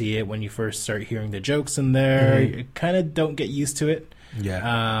first see it, when you first start hearing the jokes in there, you kind of don't get used to it.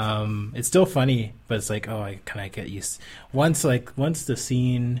 Yeah. It's still funny, but it's like, oh, I kind of get used. Once the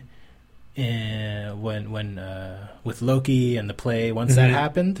scene when with Loki and the play, once that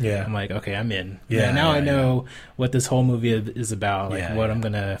happened, I'm like, okay, I'm in. Yeah. Now I know what this whole movie is about, like what I'm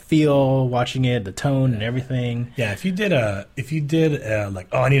gonna feel watching it, the tone and everything. Yeah. If you did like,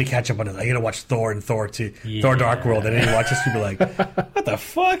 oh, I need to catch up on this. I got to watch Thor and Thor 2, Thor Dark World, and then you watch this, you'd be like, what the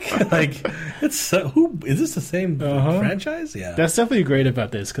fuck? Like, who is this the same franchise? Yeah. That's definitely great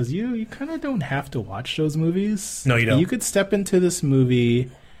about this because you kind of don't have to watch those movies. No, you don't. You could step into this movie.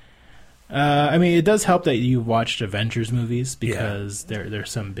 I mean, it does help that you watched Avengers movies because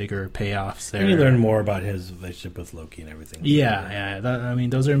there's some bigger payoffs there. And you learn more about his relationship with Loki and everything. I mean,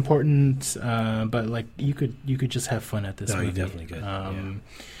 those are important, but like you could just have fun at this movie. You definitely could.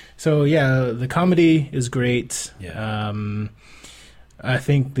 So the comedy is great. Yeah. I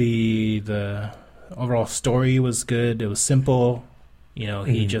think the overall story was good. It was simple.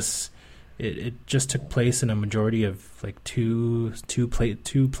 He just. It just took place in a majority of like two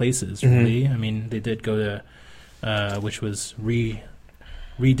places, really. I mean, they did go to, which was redone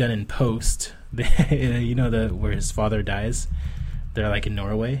in post. Where his father dies. They're like in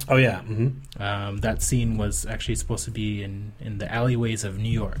Norway. Oh yeah. That scene was actually supposed to be in the alleyways of New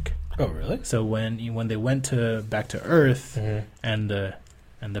York. Oh really? So when they went back to Earth and the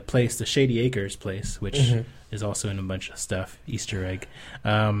place, the Shady Acres place, which is also in a bunch of stuff, Easter egg.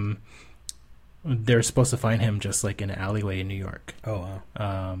 They're supposed to find him just like in an alleyway in New York. Oh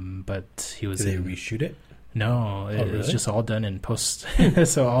wow! But he was. Did they reshoot it? No, it was just all done in post.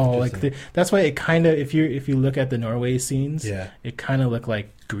 So all like that's why it kind of, if you look at the Norway scenes, it kind of looked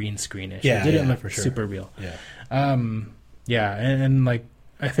like green screenish. Yeah, it didn't look super real. Yeah, and like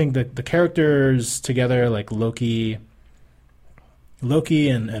I think that the characters together, like Loki, Loki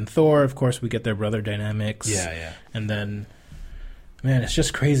and Thor, of course, we get their brother dynamics. Yeah. And then, man, it's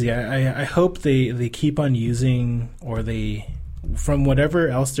just crazy. I hope they keep on using, or they, from whatever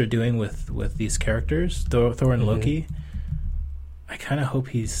else they're doing with these characters, Thor and Loki, I kind of hope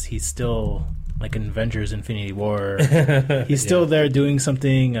he's still like in Avengers Infinity War. He's still there doing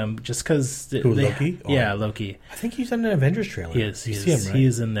something, just because... Loki? Yeah, Loki. I think he's in an Avengers trailer. He is. You see him, right? He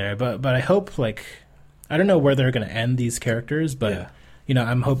is in there. But I hope, like... I don't know where they're going to end these characters, but... You know,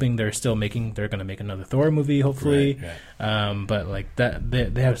 I'm hoping they're going to make another Thor movie, hopefully. Right. But like that,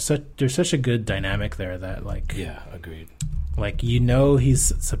 there's such a good dynamic there that, like... Yeah, agreed. Like, you know,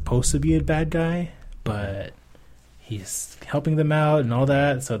 he's supposed to be a bad guy, but he's helping them out and all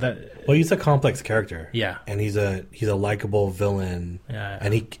that. So that... Well, he's a complex character. Yeah. And he's a likable villain. Yeah.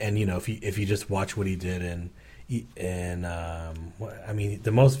 And you know, if you just watch what he did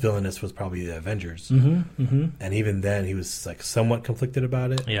the most villainous was probably the Avengers. And even then, he was like somewhat conflicted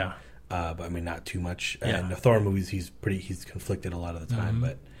about it. Yeah. But I mean, not too much. Yeah. And the Thor movies, he's conflicted a lot of the time.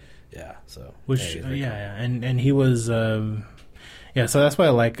 But yeah, so and he was so that's why I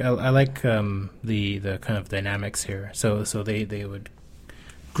like the kind of dynamics here. So they would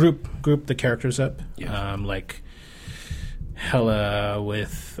group the characters up. Yeah. Like Hela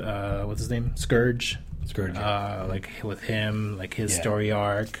with what's his name, Scourge. Like with him, like his story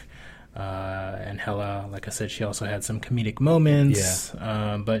arc, and Hela, like I said, she also had some comedic moments.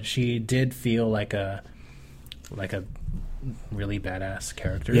 But she did feel like a really badass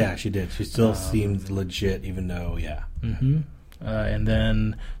character. Yeah, she did. She still seemed legit, even though and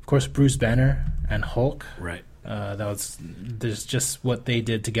then of course Bruce Banner and Hulk. Right. There's just what they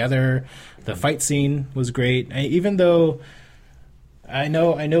did together. The fight scene was great, even though. I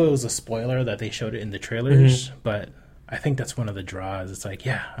know it was a spoiler that they showed it in the trailers, but I think that's one of the draws. It's like,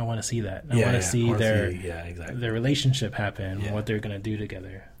 I want to see that. I want to see their relationship happen, what they're going to do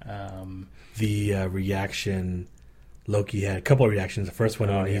together. The reaction, Loki had a couple of reactions. The first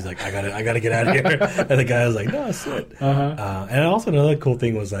one, he's like, I gotta get out of here. And the guy was like, no, sit. And also another cool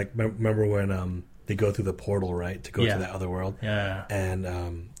thing was, like, remember when they go through the portal, right, to go to that other world? Yeah.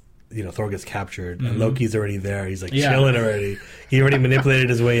 And Thor gets captured, and Loki's already there. He's like chilling already. He already manipulated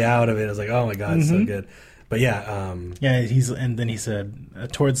his way out of it. I was like, oh my god, so good. But and then he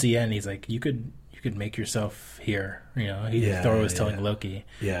said towards the end, he's like, you could make yourself here. Thor was telling Loki.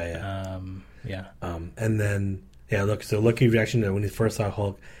 And then so Loki reaction to when he first saw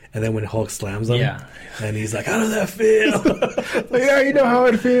Hulk, and then when Hulk slams him, and he's like, how does that feel? Like, you know how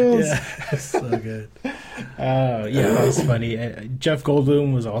it feels. Yeah, so good. It was funny. Jeff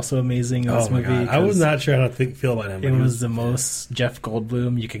Goldblum was also amazing in this movie. God. I was not sure how to feel about him. It was the most Jeff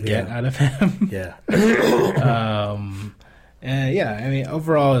Goldblum you could get out of him. I mean,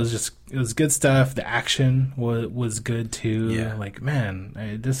 overall, it was good stuff. The action was good too. Yeah. Like,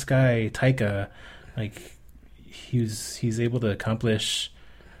 man, this guy Taika, like, he's able to accomplish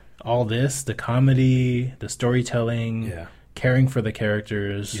all this: the comedy, the storytelling, caring for the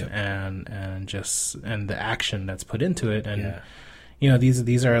characters, and the action that's put into it. And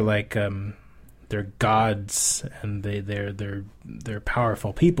these are like they're gods, and they're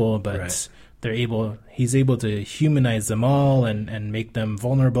powerful people, but he's able to humanize them all and make them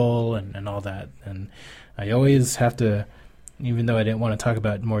vulnerable and all that. And I always have to, even though I didn't want to talk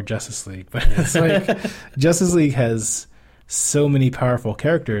about more Justice League, but it's like Justice League has so many powerful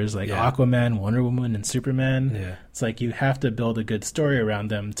characters like Aquaman, Wonder Woman, and Superman. It's like you have to build a good story around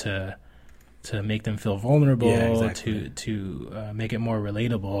them to make them feel vulnerable, to make it more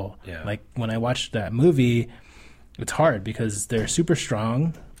relatable. Like when I watched that movie, it's hard because they're super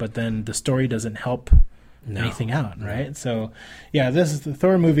strong, but then the story doesn't help anything out, right? So this is the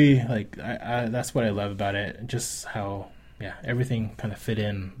Thor movie. Like I that's what I love about it, just how everything kind of fit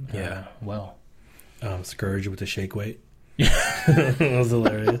in well. Scourge with the shake weight. That was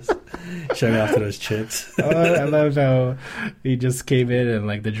hilarious. Showing off to those chicks. I love how he just came in and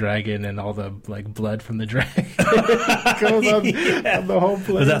like the dragon and all the like blood from the dragon goes on the whole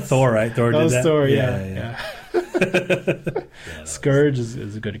place. Was that Thor, right? Thor did that? Thor, yeah. Scourge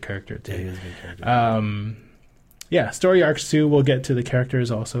is a good character too. He is a good character. Story arcs too. We'll get to the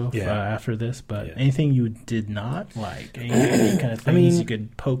characters also after this. But anything you did not like, any kind of things you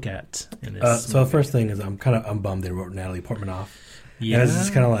could poke at in this? So the first thing is I'm bummed they wrote Natalie Portman off. Yeah, and it's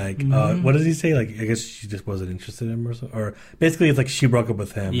just kind of like, what does he say? Like, I guess she just wasn't interested in him, or something. Or basically, it's like she broke up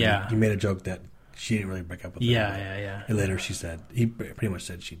with him. Yeah, he made a joke that she didn't really break up with him. Yeah. And later he pretty much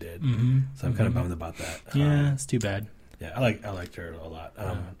said she did. So I'm kind of bummed about that. It's too bad. Yeah, I liked her a lot.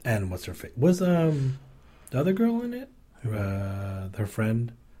 And what's her face? Was the other girl in it? Her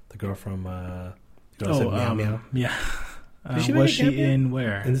friend, the girl from Meow Meow. Yeah. Did she Was make a she cameo? in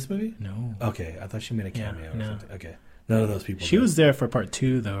where? In this movie? No. Okay, I thought she made a cameo or no. something. Okay. None of those people. She was there for part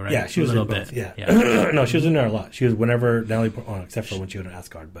 2, though, right? Yeah, she was a little in both. bit. Yeah. No, she was in there a lot. She was whenever Natalie, except for when she was in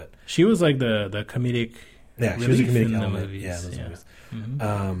Asgard, but she was like the comedic. yeah, she was a comedic in the element. movies. Yeah, those movies.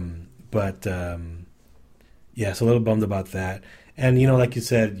 Mm-hmm. Yeah, so a little bummed about that. And like you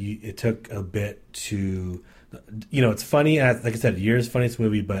said, it took a bit to, it's funny. Like I said, year's funniest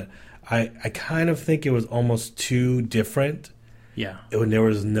movie, but I kind of think it was almost too different. Yeah. When there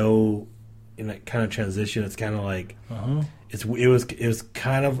was no in that kind of transition, it's kind of like it was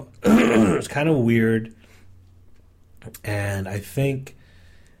kind of it was kind of weird, and I think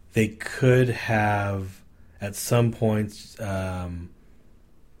they could have at some points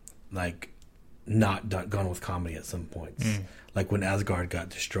like not gone with comedy at some points. Like when Asgard got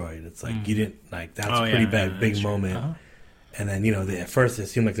destroyed, it's like you didn't like that's a pretty big moment. Uh-huh. And then at first it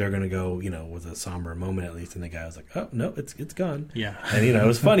seemed like they were going to go with a somber moment at least, and the guy was like, "Oh no, it's gone." Yeah, and it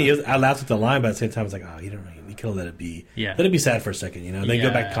was funny. I laughed at the line, but at the same time, I was like, "Oh, you could have let it be. Yeah, let it be sad for a second, Then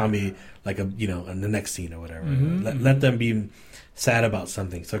go back to comedy, like in the next scene or whatever. Let them be sad about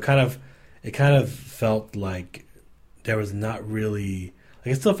something." So it kind of felt like there was not really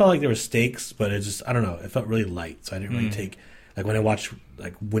like it still felt like there were stakes, but it just I don't know. It felt really light, so I didn't really take like when I watched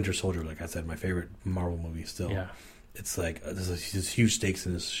like Winter Soldier, like I said, my favorite Marvel movie still. Yeah. It's like there's huge stakes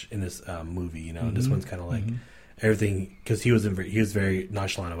in this movie, And this one's kind of like everything because he was very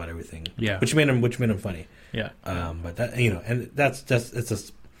nonchalant about everything, which made him funny, But that and that's it's a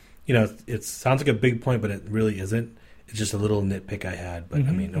it sounds like a big point, but it really isn't. It's just a little nitpick I had, but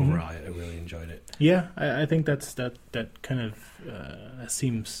I mean overall I really enjoyed it. Yeah, I think that kind of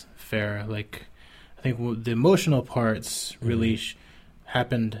seems fair. Like I think the emotional parts really.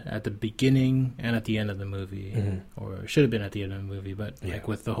 Happened at the beginning and at the end of the movie, or should have been at the end of the movie, but like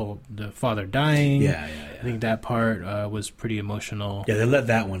with the father dying, I think that part was pretty emotional. Yeah, they let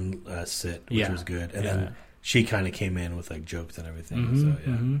that one sit, which was good, and then she kind of came in with like jokes and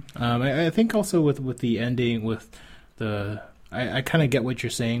everything. I think also with the ending, with the I kind of get what you're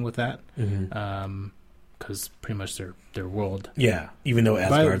saying with that, because pretty much their world. Yeah, even though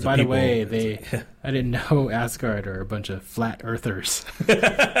Asgard's by the way, I didn't know Asgard are a bunch of flat earthers.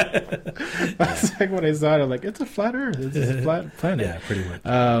 That's like what I thought. I'm like, it's a flat Earth. It's a flat planet. Yeah, pretty much.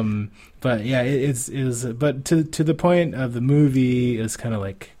 But yeah, it is. But to the point of the movie is kind of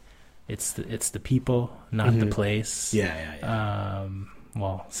like it's the people, not the place. Yeah.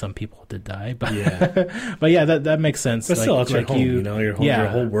 Well, some people did die, but but yeah, that makes sense. But still, it's like your home. Your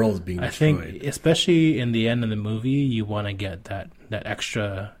whole world is being destroyed. I think, especially in the end of the movie, you want to get that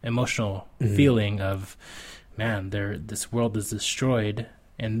extra emotional feeling of, man, this world is destroyed,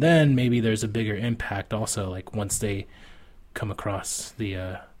 and then maybe there's a bigger impact also. Like once they come across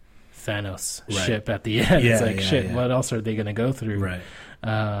the Thanos ship at the end, it's like shit. What else are they going to go through? Right.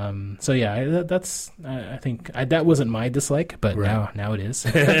 So yeah, that's I think that wasn't my dislike, but now it is.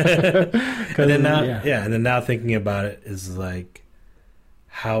 And then now thinking about it is like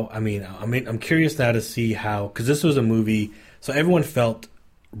how I'm curious now to see how, because this was a movie, so everyone felt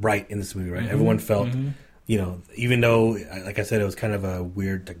right in this movie, right? Everyone felt even though like I said it was kind of a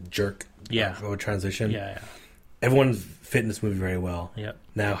weird like jerk transition. Everyone fit in this movie very well. Yep.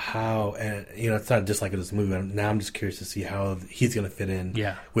 Now how, and it's not just like this movie. Now I'm just curious to see how he's going to fit in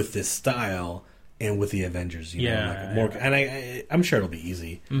with this style and with the Avengers. And I'm sure it'll be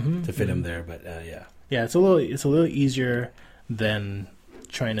easy to fit him there. But it's a little easier than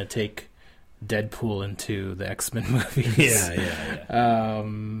trying to take Deadpool into the X-Men movies.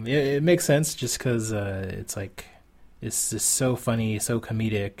 It makes sense just because it's like it's just so funny, so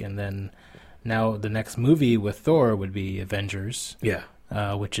comedic, and then. Now the next movie with Thor would be Avengers,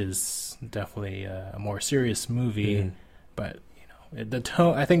 which is definitely a more serious movie. But the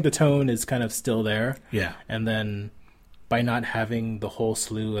tone, I think the tone is kind of still there. Yeah, and then by not having the whole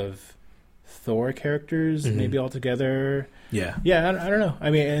slew of Thor characters, maybe all together. I don't know.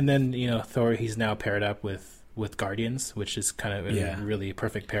 I mean, and then Thor, he's now paired up with Guardians, which is kind of a really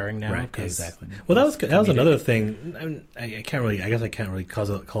perfect pairing now. Right, exactly. Well, that was another thing. I can't really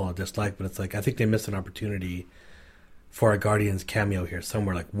call it dislike, but it's like I think they missed an opportunity for a Guardians cameo here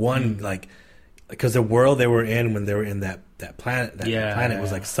somewhere. Like one, like because the world they were in when they were in that planet, planet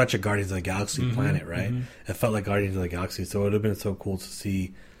was like such a Guardians of the Galaxy planet, right? It felt like Guardians of the Galaxy, so it would have been so cool to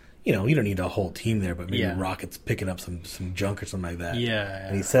see. You don't need a whole team there, but maybe Rocket's picking up some junk or something like that.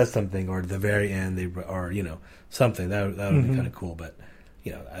 And he says something, or at the very end, something that would be kind of cool. But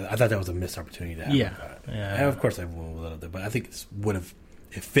I thought that was a missed opportunity to have. And of course, everyone will love it, but I think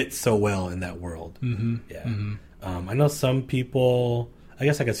it fits so well in that world. I know some people. I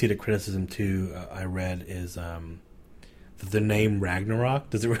guess I could see the criticism too. I read is the name Ragnarok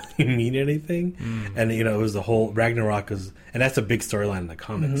does it really mean anything? And it was the whole Ragnarok and that's a big storyline in the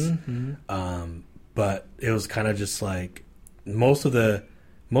comics. But it was kind of just like most of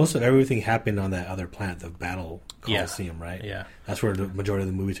everything happened on that other planet, the battle Coliseum, right? Yeah, that's where the majority of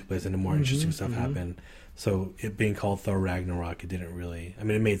the movie took place, and the more interesting stuff happened. So it being called Thor Ragnarok, it didn't really. I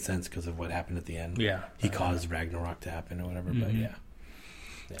mean, it made sense because of what happened at the end. Yeah, he caused Ragnarok to happen or whatever. But yeah.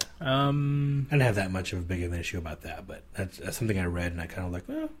 I didn't have that much of a big of an issue about that, but that's something I read, and I kind of like,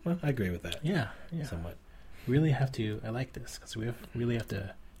 well, I agree with that. Yeah, somewhat. Really have to. I like this because we really have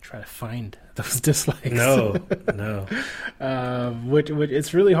to try to find those dislikes. No. Which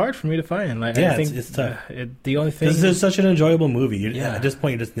it's really hard for me to find. Like, I think it's tough. The only thing this is such an enjoyable movie. At this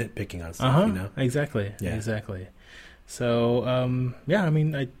point, you're just nitpicking on stuff. Exactly. Yeah. Exactly. So, I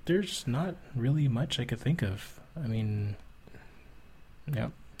mean, there's not really much I could think of. I mean,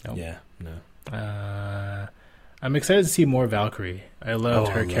 Nope. Yeah, no. I'm excited to see more Valkyrie. I loved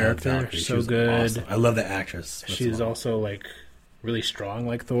her character. She's so good. Awesome. I love the actress. She's also like really strong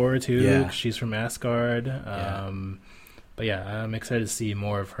like Thor too. Yeah. She's from Asgard. But yeah, I'm excited to see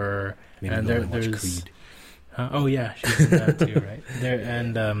more of her. Maybe and there's Creed. Oh yeah, she's in that too, right?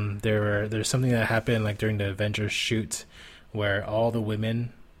 There's something that happened like during the Avengers shoot where all the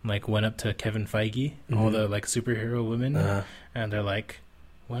women like went up to Kevin Feige, all the like superhero women, and they're like,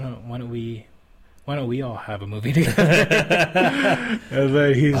 why don't we all have a movie together? And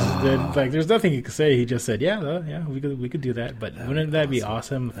then like there's nothing he could say. He just said, we could do that. But wouldn't that be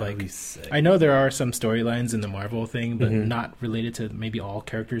awesome? If, like, I know there are some storylines in the Marvel thing, but not related to maybe all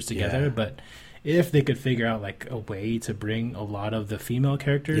characters together. But if they could figure out like a way to bring a lot of the female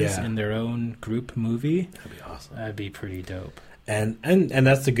characters in their own group movie, that'd be awesome. That'd be pretty dope. And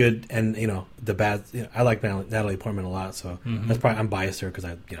that's the good and the bad. I like Natalie Portman a lot, so that's probably I'm biased her because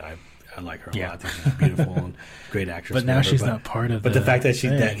I like her a lot. I think she's beautiful and great actress. But now she's not part of. But the fact that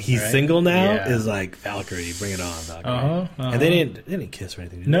he's single now is like Valkyrie, bring it on, Valkyrie. And they didn't kiss or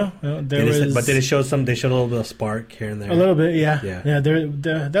anything. No, but they showed a little bit of spark here and there. A little bit, yeah.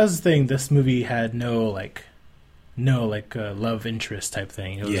 That was the thing. This movie had no love interest type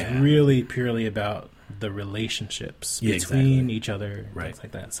thing. It was really purely about the relationships between each other, things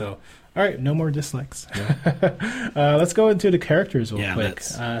like that. So, all right, no more dislikes. Let's go into the characters real quick.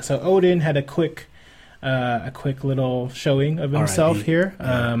 So Odin had a quick little showing of himself here.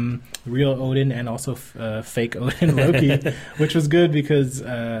 Real Odin and also fake Odin Loki, which was good because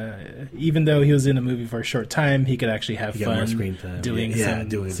even though he was in the movie for a short time, he could actually have fun doing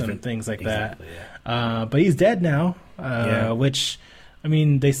some things like that. Yeah. But he's dead now, which... I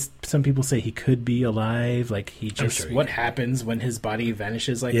mean, some people say he could be alive. Like what happens when his body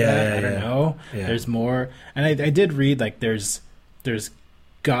vanishes like that? I don't know. Yeah. There's more, and I did read like there's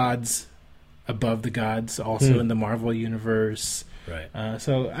gods above the gods also in the Marvel universe. Right.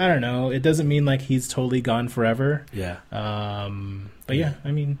 So I don't know. It doesn't mean like he's totally gone forever. Yeah. But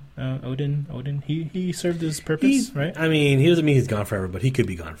I mean, Odin, he served his purpose, right? I mean, he doesn't mean he's gone forever, but he could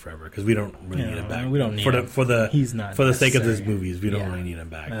be gone forever because we don't really need him back. We don't need him. He's not for the sake of these movies. We don't really need him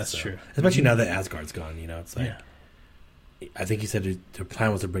back. That's true. Especially now that Asgard's gone. It's like I think he said the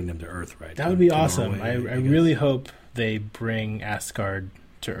plan was to bring them to Earth, right? That would be awesome. Norway, I really hope they bring Asgard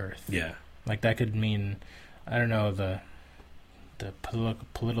to Earth. Yeah, like that could mean I don't know the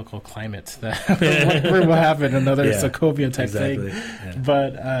political climate that will happen, another Sokovia type thing. Yeah.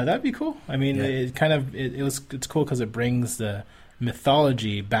 But that'd be cool. I mean, it's cool because it brings the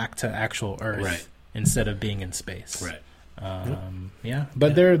mythology back to actual Earth instead of being in space. Right.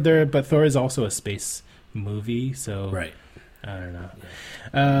 But Thor is also a space movie, so I don't know.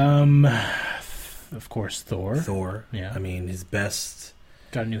 Of course, Thor. Yeah. I mean, his best.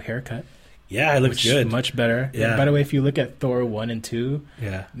 Got a new haircut. Yeah, it looks good. Much better. Yeah. By the way, if you look at Thor 1 and 2,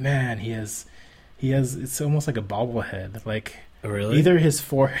 man, he has it's almost like a bobblehead. Like either his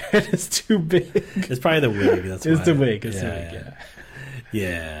forehead is too big. It's probably the wig. It's the wig. It's the wig,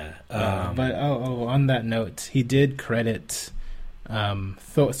 yeah. But on that note, he did credit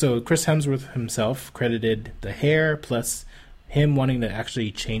Thor. So Chris Hemsworth himself credited the hair plus him wanting to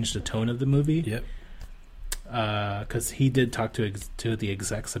actually change the tone of the movie. Yep. Because he did talk to the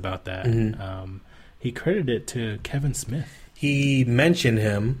execs about that. He credited it to Kevin Smith. He mentioned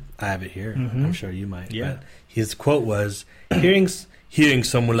him. I have it here. I'm sure you might. Yeah. But his quote was, hearing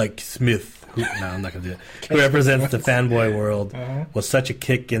someone like Smith, I'm not going to do it, who represents the fanboy world, was such a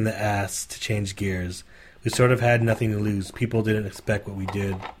kick in the ass to change gears. We sort of had nothing to lose. People didn't expect what we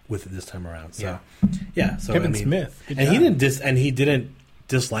did with it this time around. So, So Kevin Smith. And he didn't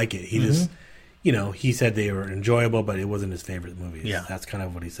dislike it. He just... he said they were enjoyable, but it wasn't his favorite movies. Yeah. That's kind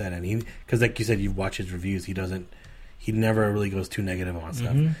of what he said. And because like you said, you watch his reviews, he he never really goes too negative on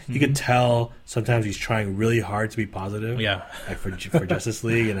stuff. You could tell sometimes he's trying really hard to be positive. Yeah. Like for Justice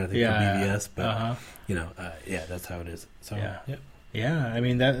League and I think for BVS, but that's how it is. So I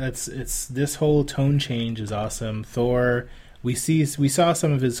mean that's this whole tone change is awesome. Thor, we saw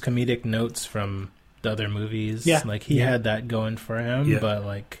some of his comedic notes from the other movies. Yeah. Like he had that going for him, but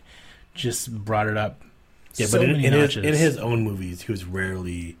like just brought it up. Yeah, but in his own movies, he was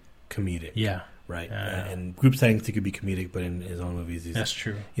rarely comedic. Yeah. Right. And group settings, he could be comedic, but in his own movies, that's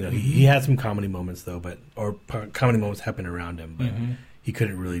true. You know, he had some comedy moments though, comedy moments happened around him, but he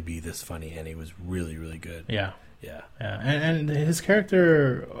couldn't really be this funny, and he was really, really good. Yeah. And his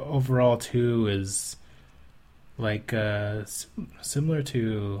character overall too is like similar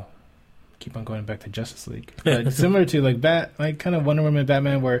to. Keep on going back to Justice League, but similar to like kind of Wonder Woman,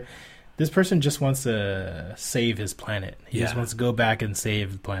 Batman, where this person just wants to save his planet. He just wants to go back and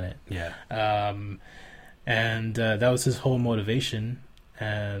save the planet. Yeah. And that was his whole motivation.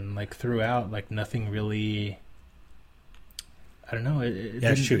 And like throughout, like nothing really. I don't know.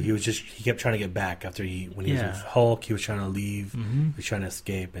 That's true. He kept trying to get back after when he was with Hulk. He was trying to leave. He was trying to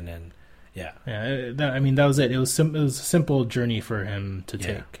escape, and then that was it. It was a simple journey for him to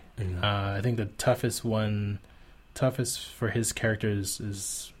take. I think the toughest for his characters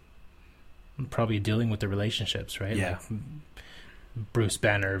is probably dealing with the relationships, right? Yeah. Like Bruce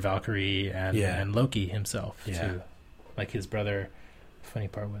Banner, Valkyrie, and Loki himself too. Like his brother. Funny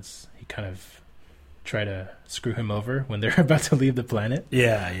part was he kind of tried to screw him over when they're about to leave the planet.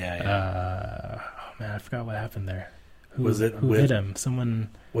 Yeah. Oh man, I forgot what happened there. Who hit him? Someone.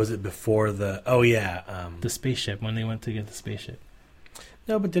 Was it before the? Oh yeah. The spaceship, when they went to get the spaceship.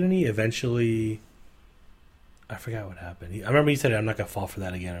 No, but didn't he eventually? I forgot what happened. I remember he said, "I'm not gonna fall for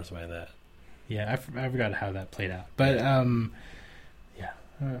that again" or something like that. Yeah, I forgot how that played out. But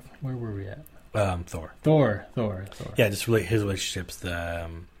where were we at? Thor. Yeah, just his relationships.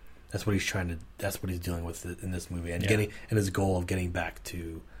 That's what he's trying to. That's what he's dealing with in this movie, and his goal of getting back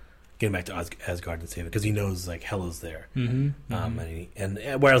to Asgard and save it, because he knows like Hela's there. And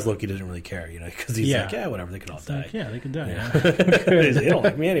whereas Loki doesn't really care, because he's like, whatever, they could all die. They could die. They don't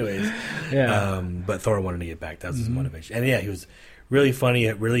like me anyways. But Thor wanted to get back. That's his motivation. And he was really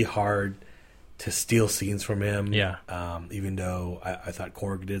funny, really hard to steal scenes from him. Even though I thought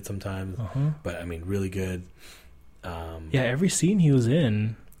Korg did sometimes, but I mean, really good. Every scene he was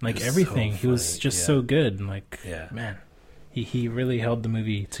in, like everything, he was just so good. And man. He really held the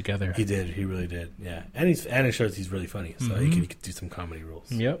movie together. He did. He really did. Yeah, and it shows he's really funny, so he could do some comedy roles.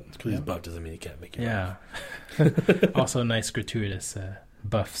 Yep. Because he's buff doesn't mean he can't make it. Yeah. Also, nice gratuitous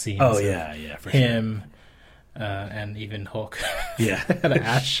buff scenes. Oh yeah, for him, and even Hulk. Yeah, had an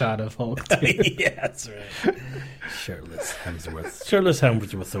ass shot of Hulk. Yeah, that's right. Shirtless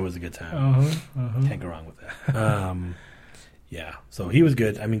Hemsworth was always a good time. Can't go wrong with that. Yeah. So he was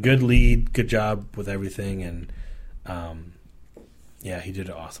good. I mean, good lead, good job with everything, and. He did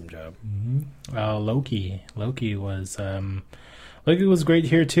an awesome job. Loki was great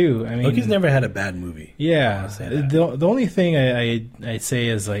here too. I mean, Loki's never had a bad movie. Yeah, the only thing I say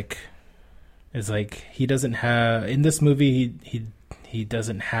is like he doesn't have in this movie he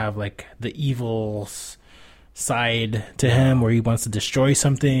doesn't have like the evil side to him where he wants to destroy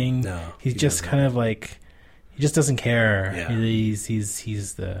something. No, he's just kind of like. He just doesn't care. Yeah. He's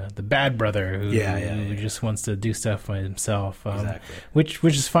the bad brother who just wants to do stuff by himself. Exactly.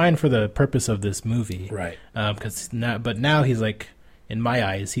 Which is fine for the purpose of this movie, right? Because now he's like, in my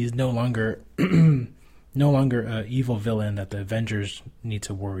eyes, he's no longer an evil villain that the Avengers need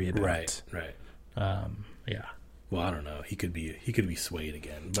to worry about. Right. Yeah. Well, I don't know. He could be swayed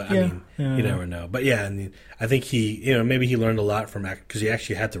again, but I mean, you never know. But I think maybe he learned a lot from because he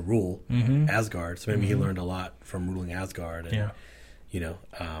actually had to rule Asgard, so maybe he learned a lot from ruling Asgard. And,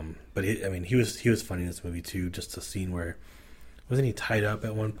 but he was funny in this movie too. Just a scene where wasn't he tied up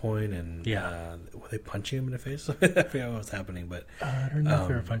at one point, and were they punching him in the face? I forgot what was happening, but I don't know if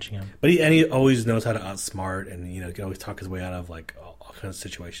they were punching him. But he always knows how to outsmart, and he can always talk his way out of like all kinds of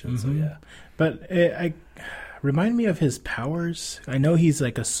situations. So but remind me of his powers. I know he's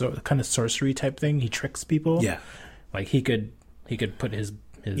like a kind of sorcery type thing. He tricks people. Yeah, like he could put his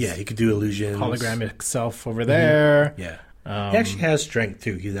he could do illusions, hologramic self over there. Yeah, he actually has strength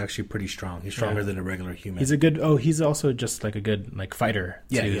too. He's actually pretty strong. He's stronger than a regular human. He's he's also just like a good fighter.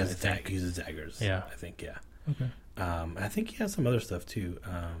 Yeah, he has he uses daggers. Yeah, I think. Yeah. Okay. I think he has some other stuff too.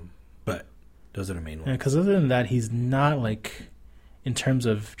 But those are the main ones. Yeah, because other than that, he's not like in terms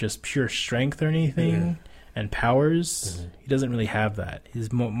of just pure strength or anything. And powers, he doesn't really have that. He's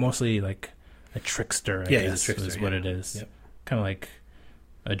mostly like a trickster, I guess, he's a trickster, is what it is. Yep. Kind of like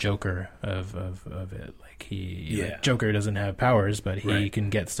a Joker of it. Like like Joker doesn't have powers, but he can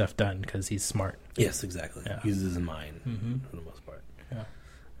get stuff done because he's smart. Yes, exactly. Yeah. Uses his mind for the most part. Yeah.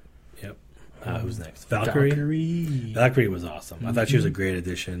 Yep. Who's next? Valkyrie. Valkyrie was awesome. I thought she was a great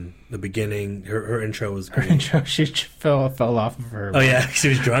addition. The beginning, her intro was great. Her intro, she fell off of her. Oh yeah, she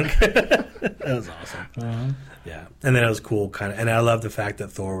was drunk. That was awesome. Yeah, and then it was cool, kind of. And I love the fact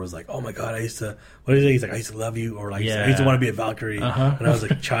that Thor was like, "Oh my god, I used to." What is it? He's like, "I used to love you," or like, "I used to want to be a Valkyrie," and I was like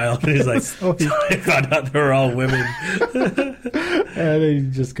a child. And he's like, I found out they were all women. And then he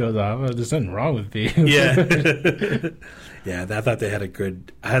just goes off. Oh, there's nothing wrong with me. Yeah. Yeah, I thought they had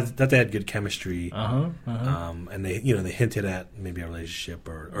good chemistry. And they hinted at maybe a relationship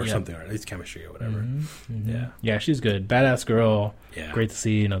or something, or at least chemistry or whatever. Yeah, she's good, badass girl. Yeah, great to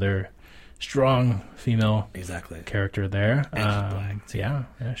see another strong female character there. And she's black too. Yeah,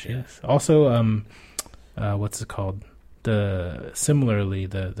 she is. Also, what's it called? Similarly,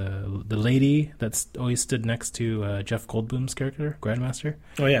 the lady that's always stood next to Jeff Goldblum's character, Grandmaster.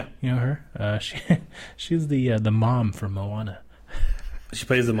 Oh yeah, you know her. She's the mom from Moana. She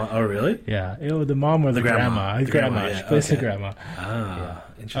plays the mom. Oh really? Yeah. The mom or the grandma. The grandma. She plays the grandma.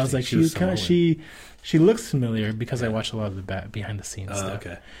 Interesting. I was like, she looks familiar because I watched a lot of the behind the scenes stuff.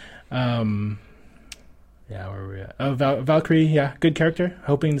 Okay. Yeah, where were we at? Oh, Valkyrie, yeah, good character.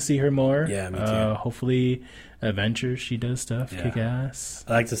 Hoping to see her more. Yeah, me too. Hopefully, Avengers, she does stuff. Kick ass.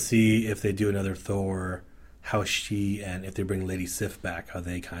 I like to see if they do another Thor, how she and if they bring Lady Sif back, how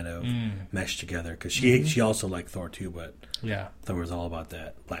they kind of mesh together. Because she also liked Thor too, but Thor was all about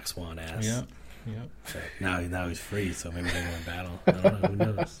that Black Swan ass. Yeah. So now he's free, so maybe they won't battle. I don't know. Who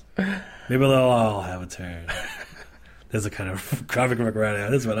knows? Maybe they'll all have a turn. There's a kind of comic book right now.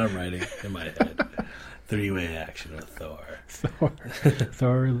 This is what I'm writing in my head. 3-way action with Thor.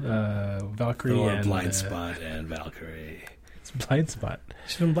 Valkyrie, Thor, and Blind Spot, and Valkyrie. It's Blind Spot.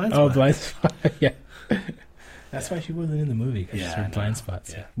 She's from Blind Spot. Oh, Blind Spot. Yeah. That's why she wasn't in the movie. She's from Blind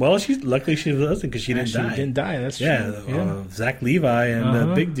Spots. Yeah. Well, luckily she wasn't because she didn't die. She didn't die. That's true. Zach Levi and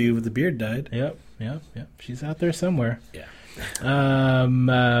the big dude with the beard died. Yep. She's out there somewhere. Yeah.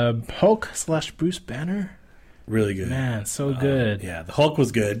 Hulk / Bruce Banner. Really good. Man, so good. Yeah, the Hulk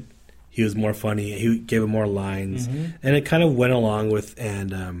was good. He was more funny. He gave him more lines, and it kind of went along with.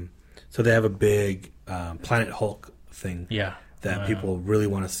 And so they have a big Planet Hulk thing. Yeah, that people really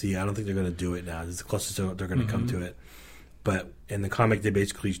want to see. I don't think they're going to do it now. This is the closest they're going to come to it. But in the comic,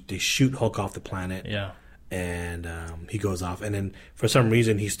 they shoot Hulk off the planet. Yeah, and he goes off, and then for some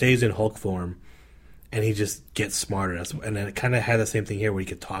reason he stays in Hulk form, and he just gets smarter. And then it kind of had the same thing here where he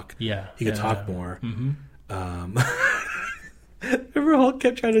could talk. Yeah, he could talk more. Remember Hulk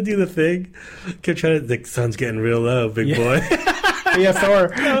kept trying to do the thing? The sun's getting real low, big boy. Yeah, Thor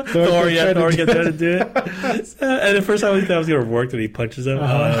kept trying to do it. And the first time I thought it was going to work, and he punches him. Oh,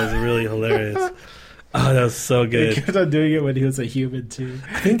 that was really hilarious. Oh, that was so good. He kept on doing it when he was a human, too.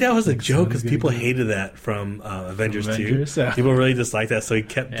 I think that was a joke, because people hated that from Avengers 2. People really disliked that, so he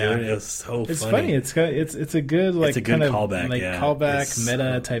kept doing it. It was so funny. It's funny. It's a good, it's a good kind of callback, callback,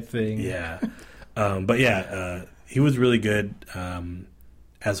 meta type thing. Yeah. But he was really good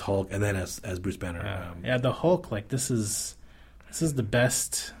as Hulk, and then as Bruce Banner. The Hulk, this is the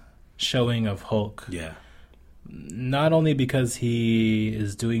best showing of Hulk. Yeah. Not only because he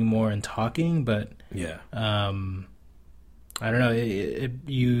is doing more and talking, but I don't know.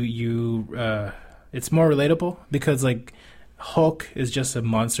 It's more relatable because Hulk is just a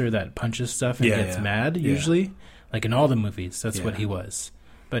monster that punches stuff and gets mad usually, like in all the movies. That's what he was.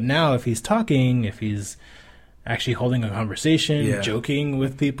 But now, if he's talking, if he's actually holding a conversation, joking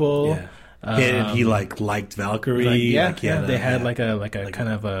with people, he liked Valkyrie. They had like a kind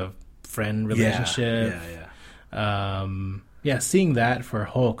of a friend relationship. Seeing that for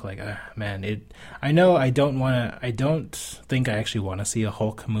Hulk, man, I know I don't think I actually want to see a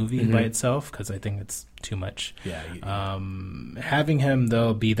Hulk movie by itself because I think it's too much. Having him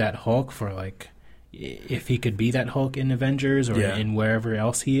though be that Hulk for if he could be that Hulk in Avengers or in wherever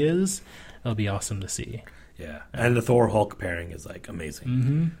else he is, it'll be awesome to see. Yeah, and the Thor Hulk pairing is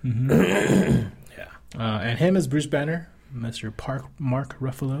amazing. And him as Bruce Banner, Mr. Mark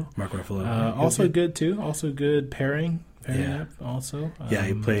Ruffalo. Also good too. Also good pairing. Up also.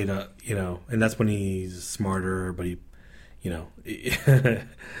 He played. And that's when he's smarter, but he,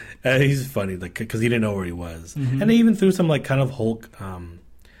 he's funny because he didn't know where he was, and they even threw some kind of Hulk,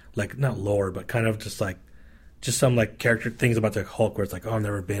 not lore, but kind of just some character things about the Hulk where it's I've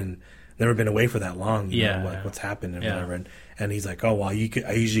never been away for that long. You know, what's happened and whatever. And he's like, oh well, I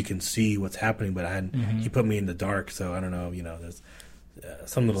usually can see what's happening, but he put me in the dark, so I don't know. There's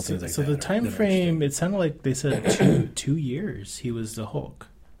some little things like that. So the time frame, it sounded like they said 2 years he was the Hulk.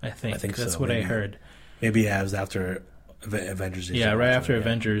 I think that's so. what Maybe, I heard. Maybe it was after Avengers. Yeah, right after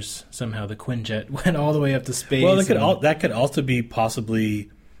Avengers, somehow the Quinjet went all the way up to space. Well, that could also be possibly.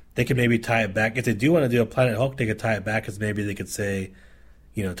 They could maybe tie it back if they do want to do a Planet Hulk. They could tie it back because maybe they could say,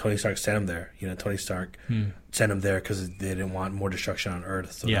 Tony Stark sent him there. Tony Stark sent him there because they didn't want more destruction on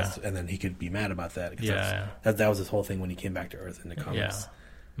Earth. So and then he could be mad about that. That was his whole thing when he came back to Earth in the comics.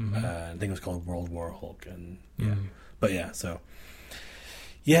 I think it was called World War Hulk, and but so.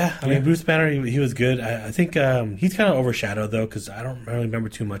 Yeah, I mean, Bruce Banner, he was good. I think he's kind of overshadowed, though, because I don't really remember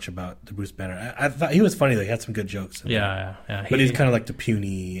too much about the Bruce Banner. I thought he was funny, though. He had some good jokes. Yeah. But he's kind of like the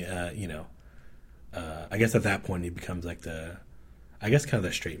puny, I guess at that point he becomes like kind of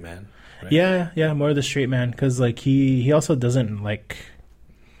the straight man. Right? Yeah, more the straight man, because, like, he also doesn't, I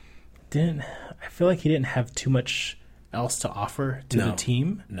feel like he didn't have too much else to offer to the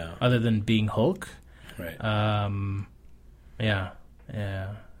team. No. Other than being Hulk. Right. Yeah.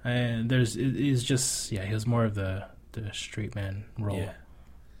 And he was more of the straight man role. Yeah.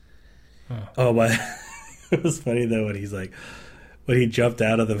 Oh, but it was funny though when he jumped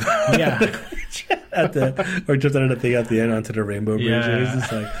out of the jumped out of the thing at the end onto the rainbow bridge. Yeah. And he's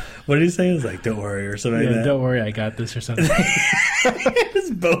just like, what did he say? He was like, "Don't worry" or something like that. Don't worry, I got this or something.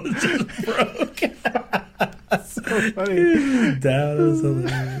 His boat just broke. So funny. Down. It was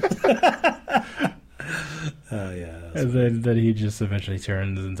hilarious. Oh yeah, and then he just eventually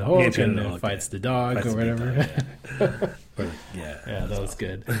turns into Hulk and then fights the dog or whatever. That was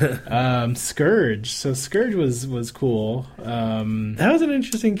good. Scourge. So Scourge was cool. That was an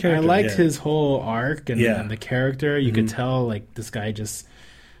interesting character. I liked his whole arc and the character. You could tell like this guy just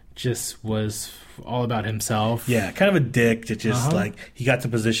was all about himself. Yeah, kind of a dick. That just like he got to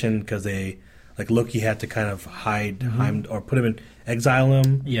position because Loki had to kind of hide or put him in. Exile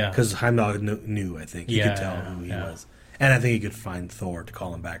him, because Heimdall knew. I think he could tell who he was, and I think he could find Thor to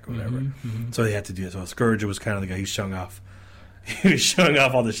call him back or whatever. So they had to do it. So Scourge was kind of the guy who's showing off. He was showing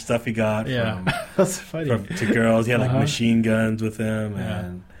off all the stuff he got. That's funny. To girls, he had machine guns with him,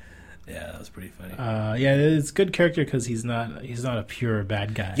 and that was pretty funny. It's a good character because he's not a pure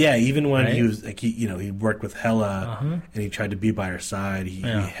bad guy. Yeah, even when he was like he worked with Hela and he tried to be by her side, he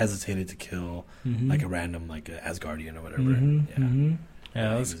hesitated to kill like a random Asgardian or whatever.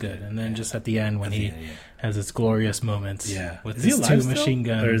 That was good. And then just at the end when he has his glorious moments with his two machine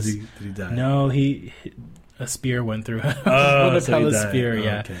guns. Or did he die? No, a spear went through him. Oh, so Hela's spear,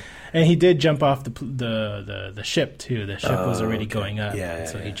 okay. And he did jump off the ship too. The ship was already going up,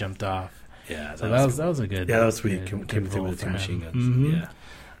 so he jumped off. Yeah, so that was a good. Yeah, that was sweet. Came through with the two machine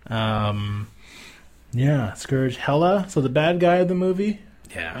guns. Scourge, Hela. So the bad guy of the movie.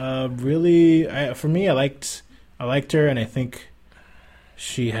 Yeah. Really, for me, I liked her, and I think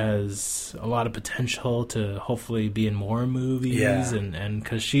she has a lot of potential to hopefully be in more movies. Yeah. And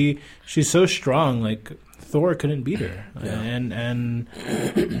because she's so strong, like Thor couldn't beat her, and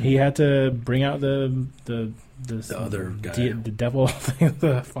he had to bring out the other guy, the devil,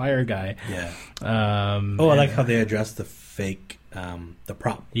 the fire guy. Yeah. I like how they addressed the fake, the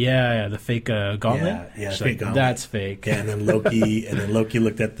prop. Yeah, the fake gauntlet. Yeah, fake like, gauntlet. That's fake. Yeah, and then Loki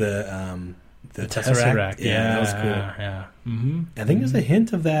looked at the Tesseract. Yeah, that was cool. Yeah. Mm-hmm. I think there's a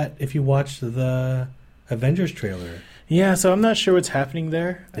hint of that if you watch the Avengers trailer. Yeah, so I'm not sure what's happening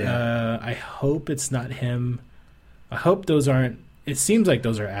there. Yeah. I hope it's not him. I hope those aren't... It seems like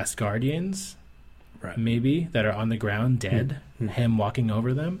those are Asgardians, right? Maybe, that are on the ground, dead. Mm-hmm. Him walking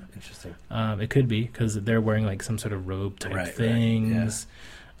over them. Interesting. It could be, because they're wearing like some sort of robe-type things.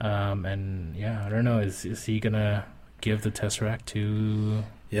 Yeah. And I don't know. Is he going to give the Tesseract to...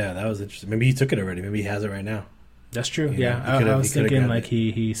 Yeah, that was interesting. Maybe he took it already. Maybe he has it right now. That's true. I was thinking like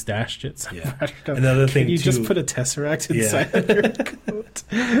he stashed it somewhere. Yeah. Another thing you too, just put a Tesseract inside of your coat.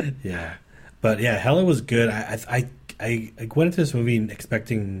 Yeah, but Hela was good. I went into this movie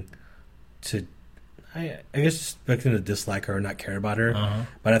expecting to, I guess expecting to dislike her or not care about her.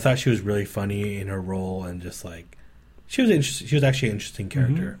 But I thought she was really funny in her role and just like she was actually an interesting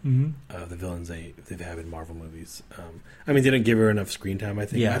character of the villains they have in Marvel movies. I mean, they didn't give her enough screen time. I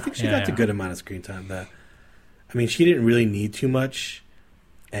think. I think she got a good amount of screen time. I mean, she didn't really need too much,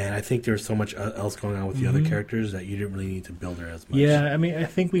 and I think there was so much else going on with the other characters that you didn't really need to build her as much. Yeah, I mean, I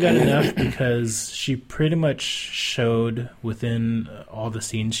think we got enough because she pretty much showed within all the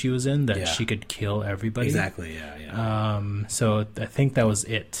scenes she was in that she could kill everybody. Exactly, yeah. So I think that was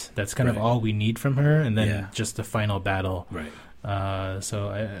it. That's kind of all we need from her, and then just the final battle. Right. So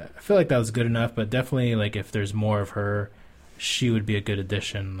I feel like that was good enough, but definitely, like, if there's more of her, she would be a good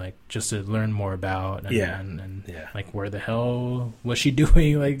addition, like just to learn more about, and like where the hell was she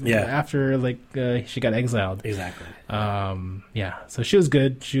doing, like after like she got exiled. Exactly. So she was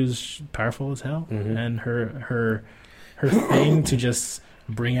good. She was powerful as hell, and her thing to just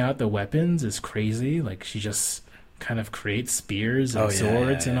bring out the weapons is crazy. Like she just kind of creates spears and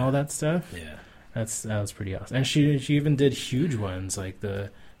swords and all that stuff. Yeah, that was pretty awesome. And she even did huge ones, like the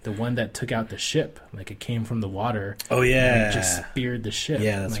one that took out the ship. Like it came from the water. Oh yeah, and just speared the ship.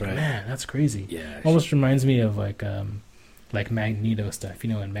 Yeah, that's right. Man, that's crazy. Yeah, almost reminds me of like Magneto stuff. You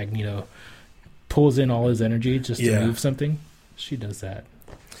know, when Magneto pulls in all his energy just to move something, she does that.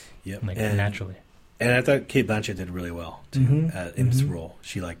 Yep, like naturally. And I thought Cate Blanchett did really well too, in this role.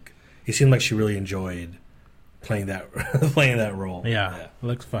 It seemed like she really enjoyed playing that role. Yeah, it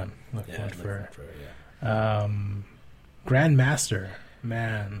looks fun. For her. Grandmaster,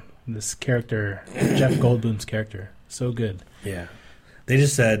 man, this character, Jeff Goldblum's character, so good. Yeah, they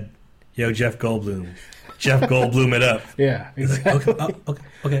just said, "Yo, Jeff Goldblum it up." Yeah, exactly.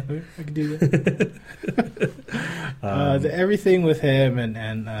 Okay, I can do that. Everything with him and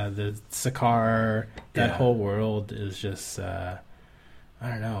the Sakaar, that whole world is just, I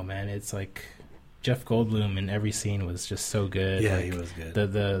don't know, man. It's like Jeff Goldblum in every scene was just so good. Yeah, like, he was good.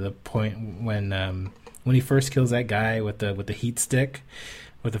 The point when he first kills that guy with the heat stick,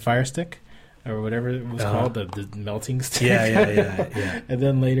 with the fire stick, or whatever it was called, the melting stick. Yeah. And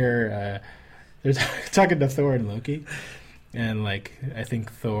then later, they're talking to Thor and Loki. And like I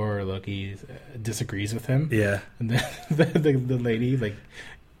think Thor or Loki disagrees with him. Yeah, and then the lady like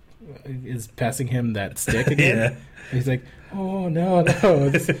is passing him that stick again. And he's like, "Oh no,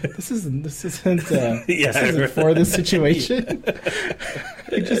 this isn't for this situation."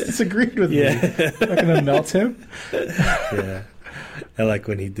 He just disagreed with me. I'm not gonna melt him. Yeah, I like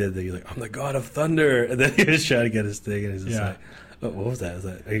when he did that. He's like, "I'm the god of thunder," and then he was trying to get his thing, and he's just like, "Oh, what was that? Is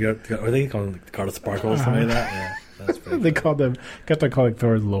that are they calling him like the god of sparkle or something like that?" Yeah. They kept on calling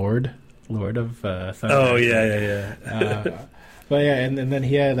Thor Lord of Thunder. Oh yeah. But yeah, and then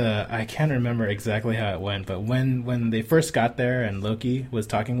he had I can't remember exactly how it went, but when they first got there and Loki was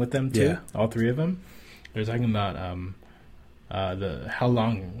talking with them too, all three of them, they were talking about the how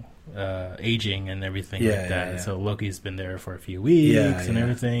long aging and everything like that. And so Loki's been there for a few weeks and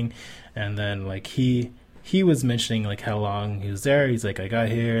everything, and then like he was mentioning like how long he was there. He's like, I got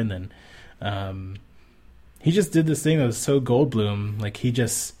here, and then he just did this thing that was so Goldblum. Like he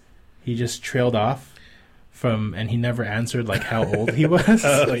just trailed off from, and he never answered like how old he was.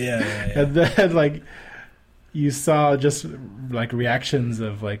 Oh yeah. And then like you saw just like reactions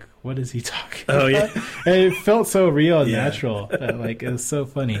of like, what is he talking about? Yeah. And it felt so real and natural. That, like it was so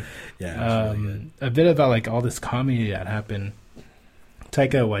funny. Yeah. Really a bit about like all this comedy that happened.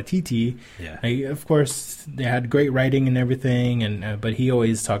 Taika Waititi, of course, they had great writing and everything, and but he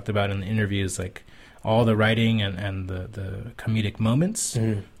always talked about in the interviews like all the writing and the comedic moments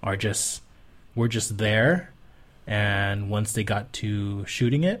were just there, and once they got to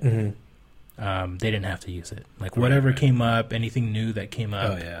shooting it, they didn't have to use it. Like whatever came up, anything new that came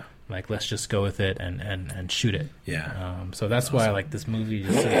up, like let's just go with it and shoot it. So that's why like this movie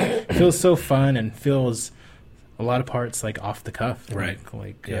just feels so fun and feels a lot of parts like off the cuff.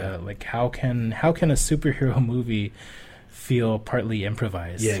 Like how can a superhero movie feel partly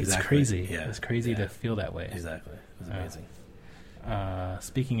improvised? It's crazy. It's crazy to feel that way. Exactly. It's amazing.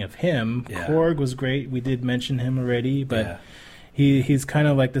 Speaking of him, Korg was great. We did mention him already, but he's kind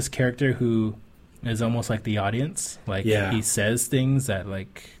of like this character who is almost like the audience. Like he says things that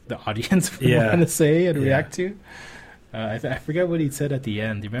like the audience would want to say and react to. I forget what he said at the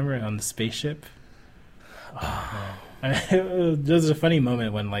end. Do you remember on the spaceship? Oh, man. There's a funny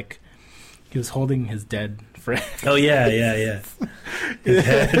moment when like he was holding his dead friend. Oh yeah.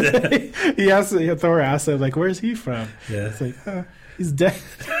 Thor asked him like, "Where's he from?" Yeah, it's like, he's dead.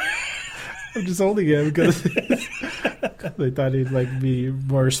 I'm just holding him because they thought he'd like be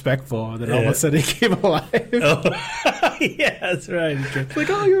more respectful, and then all of a sudden he came alive. Oh. Yeah, that's right. It's like,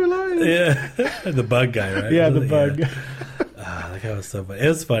 oh, you're alive. Yeah, the bug guy, right? Yeah, the bug. That guy was so funny. It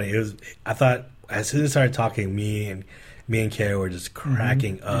was funny. I thought as soon as he started talking, me and Kara were just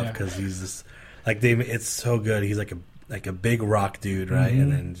cracking up because he's just like it's so good. He's like a big rock dude, right?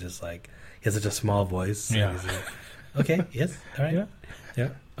 And then just like he has such a small voice. Yeah. He's like, okay. Yes. All right. Yeah.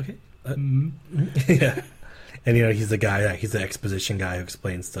 Okay. Yeah. And he's the guy. He's the exposition guy who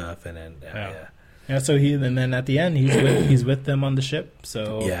explains stuff, and then Yeah, so and then at the end he's with them on the ship.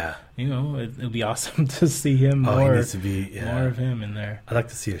 So yeah, it'll be awesome to see him more. He needs to be more of him in there. I'd like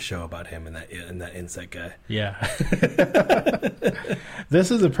to see a show about him and that insect guy. Yeah. This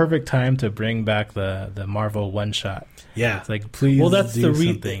is a perfect time to bring back the Marvel one shot. Yeah, it's like please. Well, that's do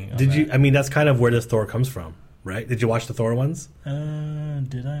something. Did you? I mean, that's kind of where this Thor comes from, right? Did you watch the Thor ones?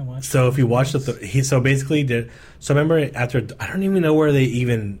 Did I watch? So if you watch So remember after I don't even know where they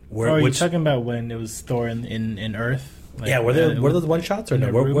even were. Oh, are you talking about when it was Thor in Earth? Like, yeah, were those one shots or no?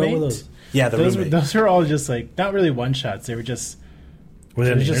 Where were those? Yeah, those were all just like not really one shots. They were just. Was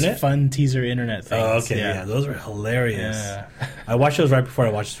it just fun teaser internet things? Oh, okay, yeah, those were hilarious. Yeah. I watched those right before I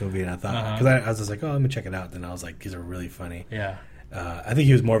watched this movie, and I thought because I was just like, oh, let me check it out. Then I was like, these are really funny. Yeah, I think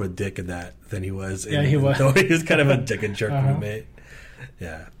he was more of a dick in that than he was. He was. He was kind of a dick and jerk roommate.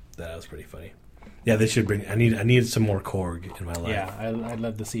 Yeah, that was pretty funny. Yeah, they should bring. I need some more Korg in my life. Yeah, I'd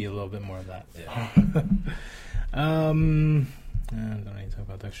love to see a little bit more of that. Yeah. I don't need to talk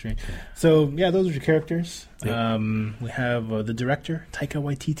about that stream. So yeah, those are your characters. Yeah. We have the director Taika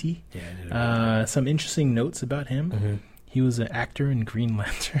Waititi. Yeah. Some interesting notes about him. Mm-hmm. He was an actor in Green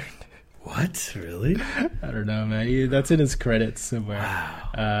Lantern. What? Really? I don't know, man. That's in his credits somewhere. Wow.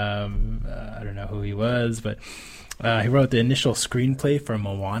 I don't know who he was, but he wrote the initial screenplay for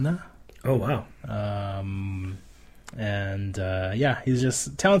Moana. Oh wow. And he's just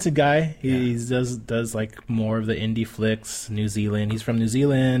a talented guy. He does like more of the indie flicks. New Zealand. He's from New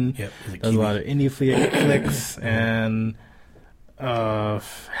Zealand. Yep. Does a lot of indie flicks. And how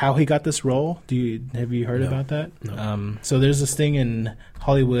he got this role? Have you heard about that? No. So there's this thing in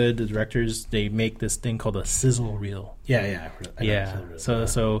Hollywood. The directors, they make this thing called a sizzle reel. Yeah.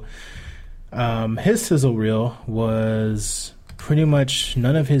 So his sizzle reel was pretty much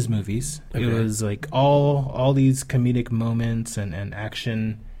none of his movies. Okay. It was like all these comedic moments and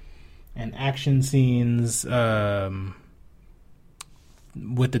action scenes with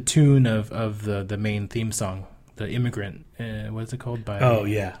the tune of the main theme song, the Immigrant. What's it called?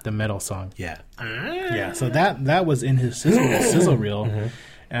 The metal song. Yeah. Yeah. So that was in his sizzle reel,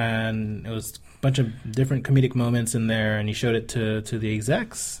 and it was a bunch of different comedic moments in there. And he showed it to the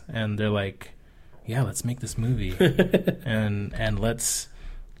execs, and they're like, yeah, let's make this movie, and let's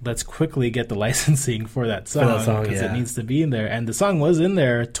quickly get the licensing for that song because it needs to be in there. And the song was in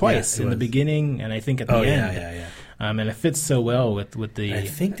there twice in the beginning, and I think at the end. Yeah. And it fits so well with the. I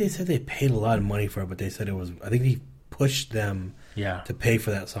think they said they paid a lot of money for it, but they said it was. I think he pushed them. To pay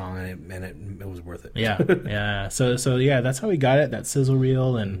for that song, and it was worth it. Yeah. So that's how we got it. That sizzle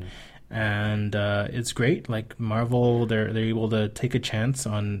reel and it's great. Like Marvel, they're able to take a chance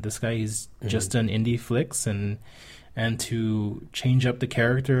on this guy. He's just done indie flicks, and to change up the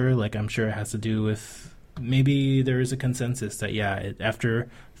character, like I'm sure it has to do with maybe there is a consensus that after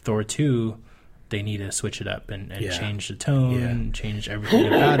Thor 2, they need to switch it up and change the tone, change everything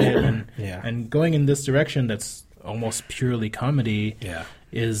about it, and going in this direction that's almost purely comedy.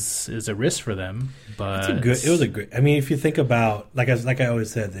 Is a risk for them, but it was a great. I mean, if you think about like I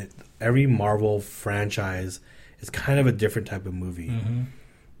always said that every Marvel franchise is kind of a different type of movie,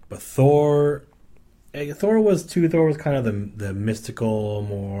 but Thor was kind of the mystical,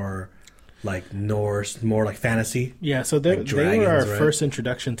 more like Norse, more like fantasy. Yeah, so they were our first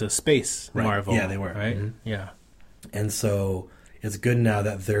introduction to space Marvel. Yeah, they were right. Yeah, and so. It's good now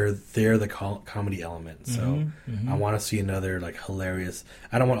that they're the comedy element. So I want to see another like hilarious.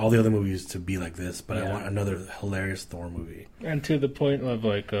 I don't want all the other movies to be like this, but I want another hilarious Thor movie. And to the point of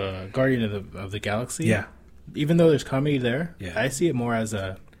like Guardian of the Galaxy. Yeah. Even though there's comedy there, I see it more as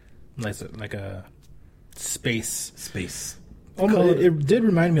a space. It did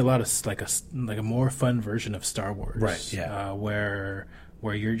remind me a lot of like a more fun version of Star Wars. Right. Yeah. Where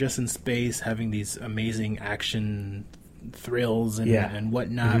you're just in space having these amazing action thrills and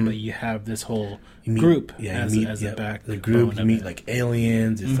whatnot, but you have this whole group as a back. The group, you meet like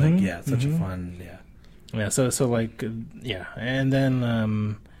aliens. It's like such a fun So like and then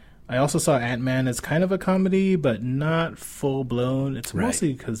I also saw Ant-Man as kind of a comedy, but not full blown. It's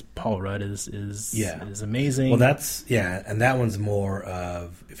mostly because Paul Rudd is amazing. Well, that's and that one's more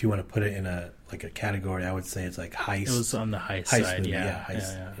of, if you want to put it in a category, I would say it's like heist. It was on the heist side, movie,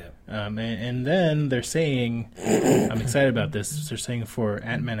 heist. And then they're saying, I'm excited about this. They're saying for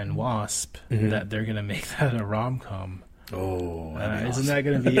Ant-Man and Wasp that they're gonna make that a rom-com. Oh, isn't that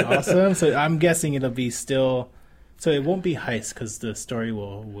gonna be awesome? So I'm guessing it'll be still. So it won't be heist because the story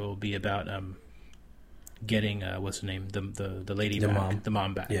will be about getting what's her name, the lady back, the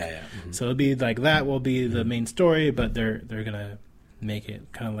mom back. So it'll be like that will be the main story, but they're gonna make it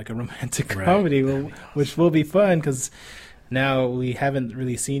kind of like a romantic comedy, which will be fun because now we haven't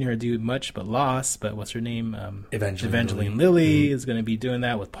really seen her do much but Lost. But what's her name? Evangeline Lilly is going to be doing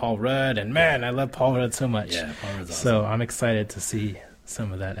that with Paul Rudd, and man, I love Paul Rudd so much. Yeah, Paul Rudd's awesome. So I'm excited to see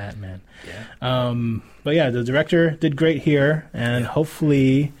some of that Ant-Man. Yeah. But yeah, the director did great here, and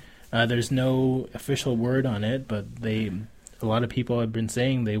hopefully there's no official word on it, but a lot of people have been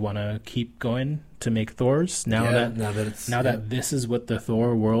saying they want to keep going to make Thors now that this is what the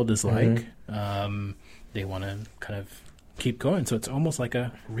Thor world is like. They want to kind of keep going, so it's almost like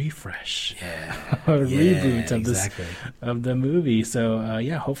a refresh, a reboot of the movie. So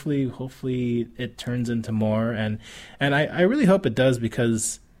hopefully it turns into more, and I really hope it does,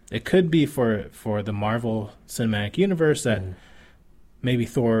 because it could be for the Marvel Cinematic Universe that maybe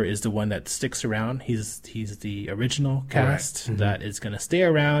Thor is the one that sticks around. He's the original cast that is going to stay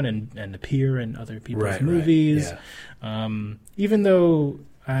around and appear in other people's movies. Even though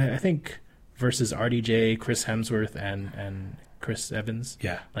I think versus RDJ, Chris Hemsworth, and Chris Evans,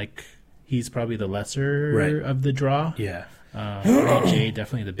 like he's probably the lesser of the draw. RDJ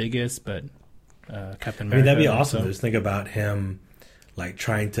definitely the biggest, but Captain America. I mean, that'd be awesome. Just think about him like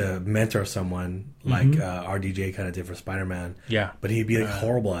trying to mentor someone like RDJ kind of did for Spider-Man. Yeah. But he'd be like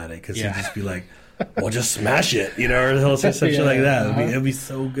horrible at it, because he'd just be like, well, just smash it, or he'll say some shit like that. It'd be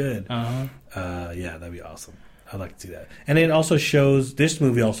so good. That'd be awesome. I'd like to see that. And it also shows, this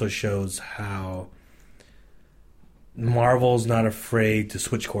movie also shows how Marvel's not afraid to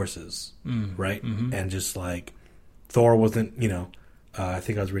switch courses, right? And just like Thor wasn't, I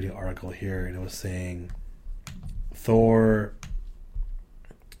think I was reading an article here and it was saying Thor,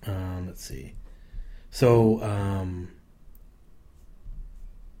 let's see. So,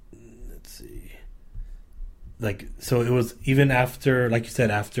 let's see. Like, so it was even after, like you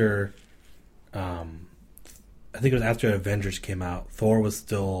said, after, I think it was after Avengers came out, Thor was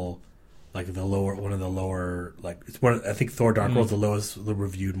still like one of the lower, like it's one. I think Thor: Dark World is the lowest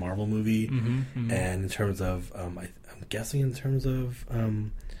reviewed Marvel movie, and in terms of, I'm guessing in terms of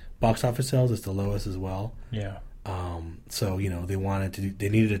box office sales, it's the lowest as well. Yeah. So they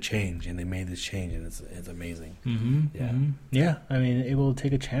needed a change, and they made this change, and it's amazing. Yeah. I mean, it will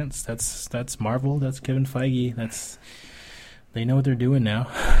take a chance. That's Marvel. That's Kevin Feige. They know what they're doing now.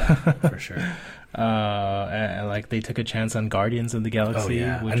 For sure. Like they took a chance on Guardians of the Galaxy. Oh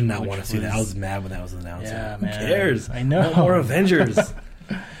yeah, I did not want to see that. I was mad when that was announced. Yeah, Who man. cares? I know. No more Avengers.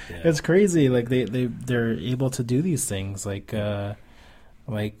 It's crazy. Like they're able to do these things. Like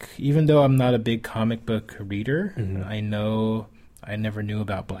even though I'm not a big comic book reader, I know I never knew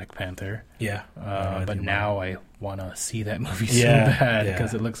about Black Panther. Yeah. But now I want to see that movie so bad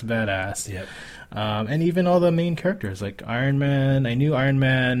because it looks badass. Yep. And even all the main characters like Iron Man. I knew Iron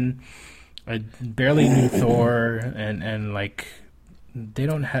Man. I barely knew Thor, and like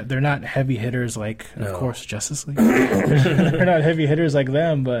they're not heavy hitters like of course Justice League. They're not heavy hitters like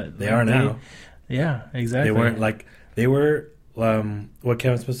them, but they are now. Yeah, exactly. They weren't like they were. What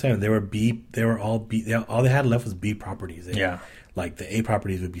Kevin was saying, they were all B. All they had left was B properties. Like the A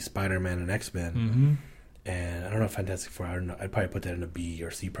properties would be Spider-Man and X-Men. And I don't know, Fantastic Four. I don't know. I'd probably put that in a B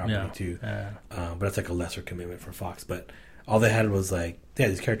or C property too. But that's like a lesser commitment for Fox. But all they had was like they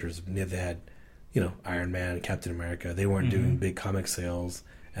had these characters. They had, Iron Man, Captain America. They weren't doing big comic sales,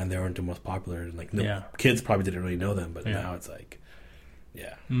 and they weren't the most popular. And like kids probably didn't really know them. But now it's like,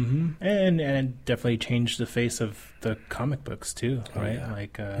 and it definitely changed the face of the comic books too, right?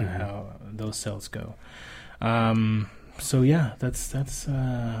 Like how those sales go. So yeah, that's.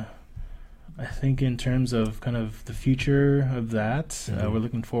 I think in terms of kind of the future of that, we're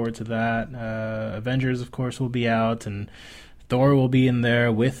looking forward to that. Avengers, of course, will be out, and Thor will be in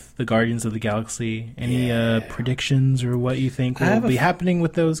there with the Guardians of the Galaxy. Any predictions or what you think will be happening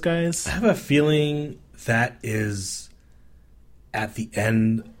with those guys? I have a feeling that is at the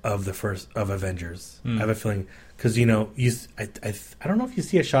end of the first of Avengers. I have a feeling because I don't know if you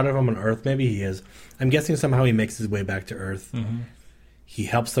see a shot of him on Earth. Maybe he is. I'm guessing somehow he makes his way back to Earth. He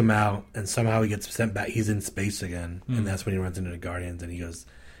helps them out, and somehow he gets sent back. He's in space again, and that's when he runs into the Guardians, and he goes,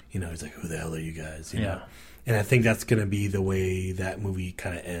 he's like, "Who the hell are you guys?" You know? And I think that's going to be the way that movie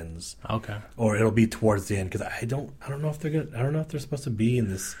kind of ends. Okay. Or it'll be towards the end because I don't know if they're supposed to be in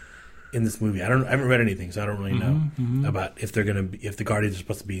this movie. I haven't read anything, so I don't really know about if the Guardians are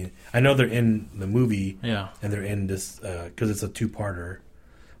supposed to be. I know they're in the movie, and they're in this because it's a two-parter.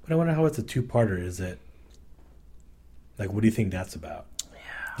 But I wonder how it's a two-parter. Is it like, what do you think that's about?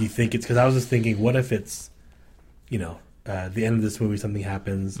 Do you think it's because I was just thinking, what if it's, at the end of this movie something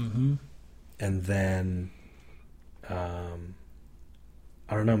happens, and then, I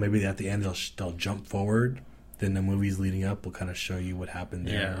don't know, maybe at the end they'll jump forward, then the movies leading up will kind of show you what happened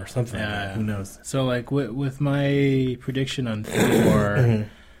there or something like that. Who knows? So like with my prediction on Thor,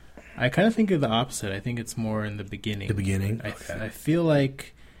 I kind of think of the opposite. I think it's more in the beginning. The beginning? I feel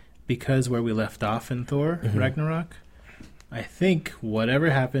like because where we left off in Thor Ragnarok, I think whatever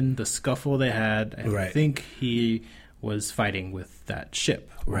happened, the scuffle they had, I think he was fighting with that ship.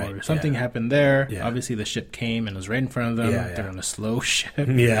 Or something happened there. Yeah. Obviously, the ship came and was right in front of them. They're on a slow ship.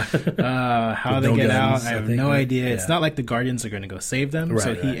 How they get out, I have no idea. It's not like the Guardians are going to go save them.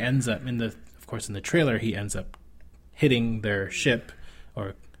 So he ends up, in the trailer, he ends up hitting their ship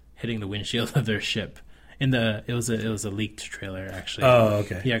or hitting the windshield of their ship. It was a leaked trailer, actually. Oh,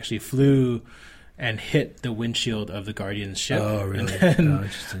 okay. He actually flew and hit the windshield of the Guardian's ship. Oh, really? And then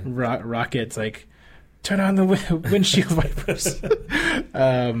Rocket's like, turn on the windshield wipers.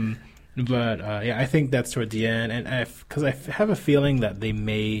 I think that's toward the end. And because I have a feeling that they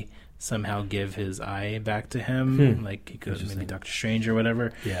may somehow give his eye back to him. Like he could maybe Doctor Strange or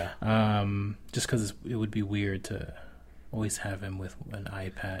whatever. Yeah. Just because it would be weird to always have him with an eye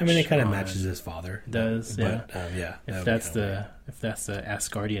patch. I mean, it kind of matches his father. It does, but, yeah. If that's the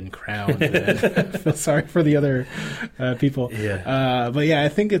Asgardian crown, then I feel sorry for the other people. Yeah. But yeah, I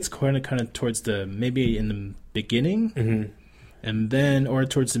think it's kind of towards maybe in the beginning, and then or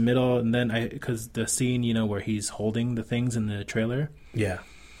towards the middle, and then because the scene, where he's holding the things in the trailer. Yeah.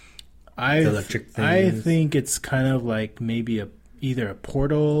 The electric things. I think it's kind of like maybe either a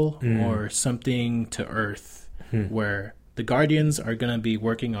portal or something to Earth, where the Guardians are going to be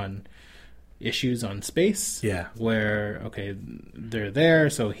working on issues on space. Yeah. Where, they're there,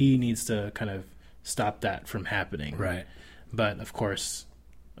 so he needs to kind of stop that from happening. Right. But, of course,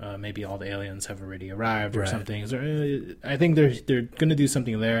 maybe all the aliens have already arrived or something. I think they're going to do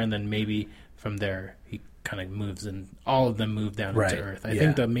something there, and then maybe from there he kind of moves, and all of them move down into Earth. I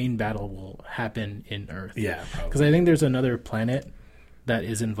think the main battle will happen in Earth. Yeah, probably. Because I think there's another planet that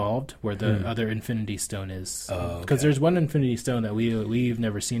is involved where the other Infinity Stone is. Because there's one Infinity Stone that we've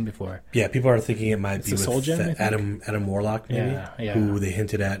never seen before. Yeah, people are thinking it might be with Soul Gem, Adam Warlock, maybe, who they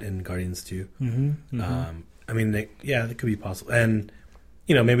hinted at in Guardians 2. I mean, that could be possible. And,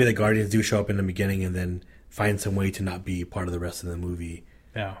 maybe the Guardians do show up in the beginning and then find some way to not be part of the rest of the movie.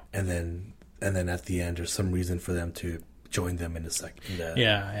 Yeah. And then at the end, there's some reason for them to join them in the second.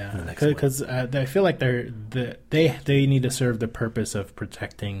 Because I feel like they need to serve the purpose of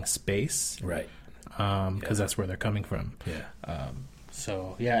protecting space, right? Because that's where they're coming from. Yeah.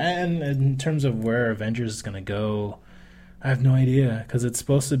 And in terms of where Avengers is going to go, I have no idea because it's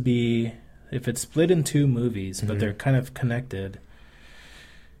supposed to be if it's split in two movies, but they're kind of connected.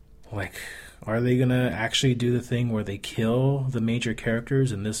 Like, are they going to actually do the thing where they kill the major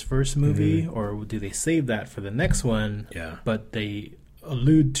characters in this first movie, or do they save that for the next one? Yeah. But they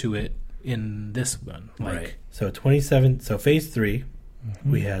allude to it in this one. Right. So 27. So Phase 3,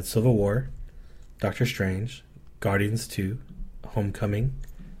 we had Civil War, Doctor Strange, Guardians 2, Homecoming,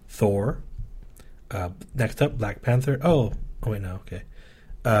 Thor. Next up, Black Panther. Oh wait, no. Okay.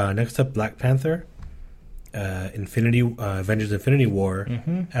 Next up, Black Panther. Avengers Infinity War.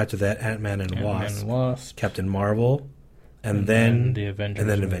 After that, Ant-Man and Wasp, Captain Marvel, and then the Avengers. And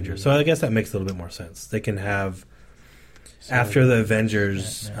then Avengers. So I guess that makes a little bit more sense. They can have after the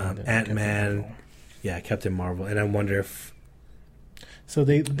Avengers, Ant-Man, Captain Marvel, and I wonder if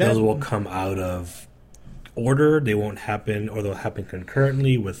those will come out of order. They won't happen, or they'll happen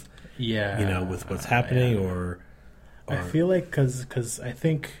concurrently with with what's happening. Or I feel like because I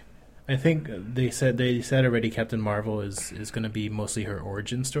think they said already Captain Marvel is going to be mostly her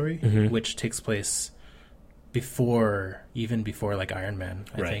origin story, which takes place before like Iron Man.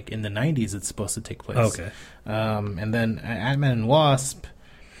 I think in the 90s it's supposed to take place. Okay. And then Ant-Man and Wasp,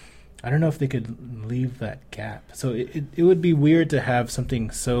 I don't know if they could leave that gap. So it would be weird to have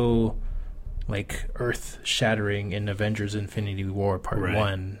something so like earth-shattering in Avengers Infinity War Part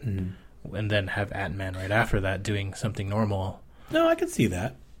 1 and then have Ant-Man right after that doing something normal. No, I could see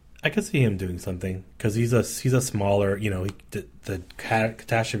that. I could see him doing something because he's a smaller, the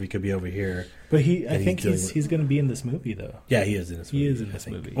catastrophe could be over here. But I think he's going to be in this movie though. Yeah, he is in this movie. He is in this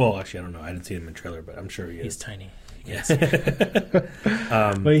movie. Well, actually, I don't know. I didn't see him in the trailer, but I'm sure he is. He's tiny. Yes.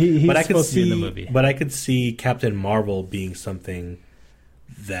 But he's supposed to be in the movie. But I could see Captain Marvel being something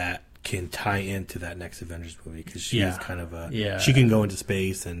that can tie into that next Avengers movie because she is kind of she can go into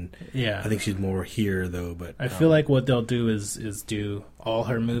space and I think she's more here though. But I feel like what they'll do is do all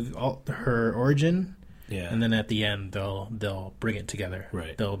her origin, and then at the end they'll bring it together.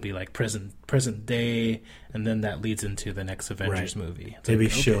 Right, they'll be like present day, and then that leads into the next Avengers movie. It's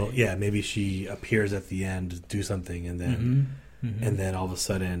maybe maybe she appears at the end to do something, and then and then all of a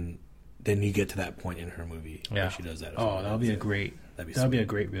sudden. Then you get to that point in her movie where she does that. That'll be a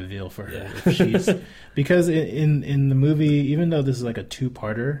great reveal for her if she's because in the movie, even though this is like a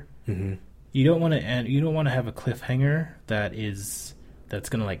two-parter, you don't want to have a cliffhanger that is that's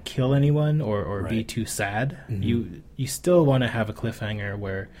gonna like kill anyone or be too sad. You still want to have a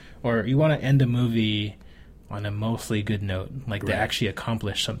cliffhanger or you want to end a movie on a mostly good note, like they actually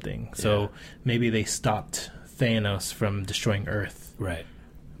accomplished something. So maybe they stopped Thanos from destroying Earth, right?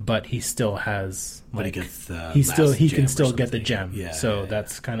 But he still has, like, but he gets the he can still get the gem.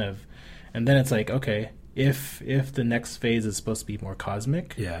 That's kind of, and then it's like, okay, if the next phase is supposed to be more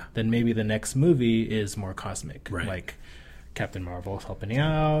cosmic, then maybe the next movie is more cosmic, like Captain Marvel's helping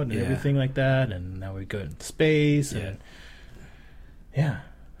out and everything like that, and now we go into space and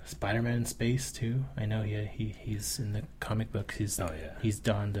Spider-Man in space too. I know he's in the comic books. He's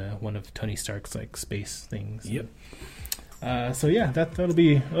donned one of Tony Stark's like space things. Yep. So yeah, that'll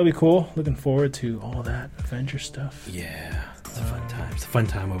be cool. Looking forward to all that Avengers stuff. Yeah, it's a fun time. It's a fun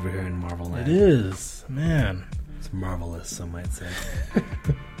time over here in Marvel Land. It is, man. It's marvelous, some might say.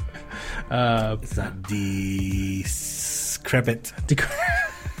 It's not decrepit.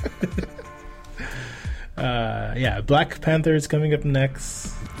 Black Panther is coming up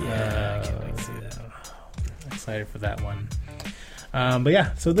next. Yeah, I can't wait to see that. Excited for that one. But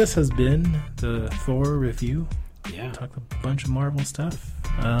yeah, so this has been the Thor review. Yeah. Talked a bunch of Marvel stuff.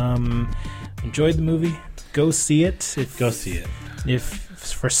 Enjoyed the movie. Go see it. Go see it. If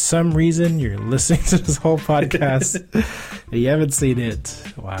for some reason you're listening to this whole podcast and you haven't seen it,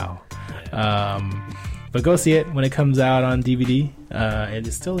 wow. Yeah. But go see it when it comes out on DVD. It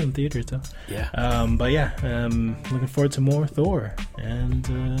is still in theaters though. Yeah. Looking forward to more Thor. And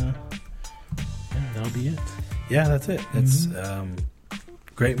that'll be it. Yeah, that's it. It's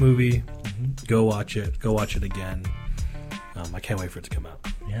great movie. Go watch it. Go watch it again. I can't wait for it to come out.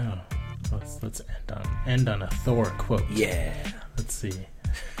 Yeah. Let's end on a Thor quote. Yeah. Let's see.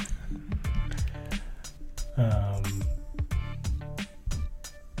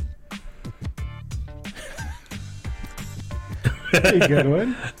 A good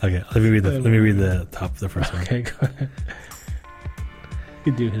one. Okay, let me read the top of the first one. Okay, go ahead. You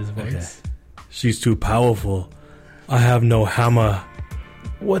can do his voice. Okay. She's too powerful. I have no hammer.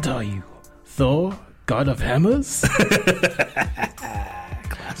 What are you, Thor, god of hammers?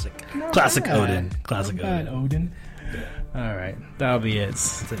 Classic Odin. Classic Odin. All right, that'll be it.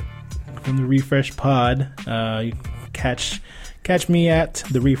 That's it. From the Refresh Pod, you catch me at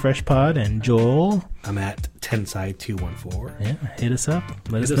the Refresh Pod, and Joel. I'm at Tensai214. Yeah, hit us up.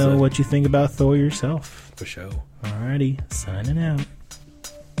 Let us know what you think about Thor yourself. For sure. Alrighty, signing out.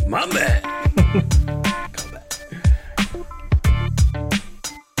 My man.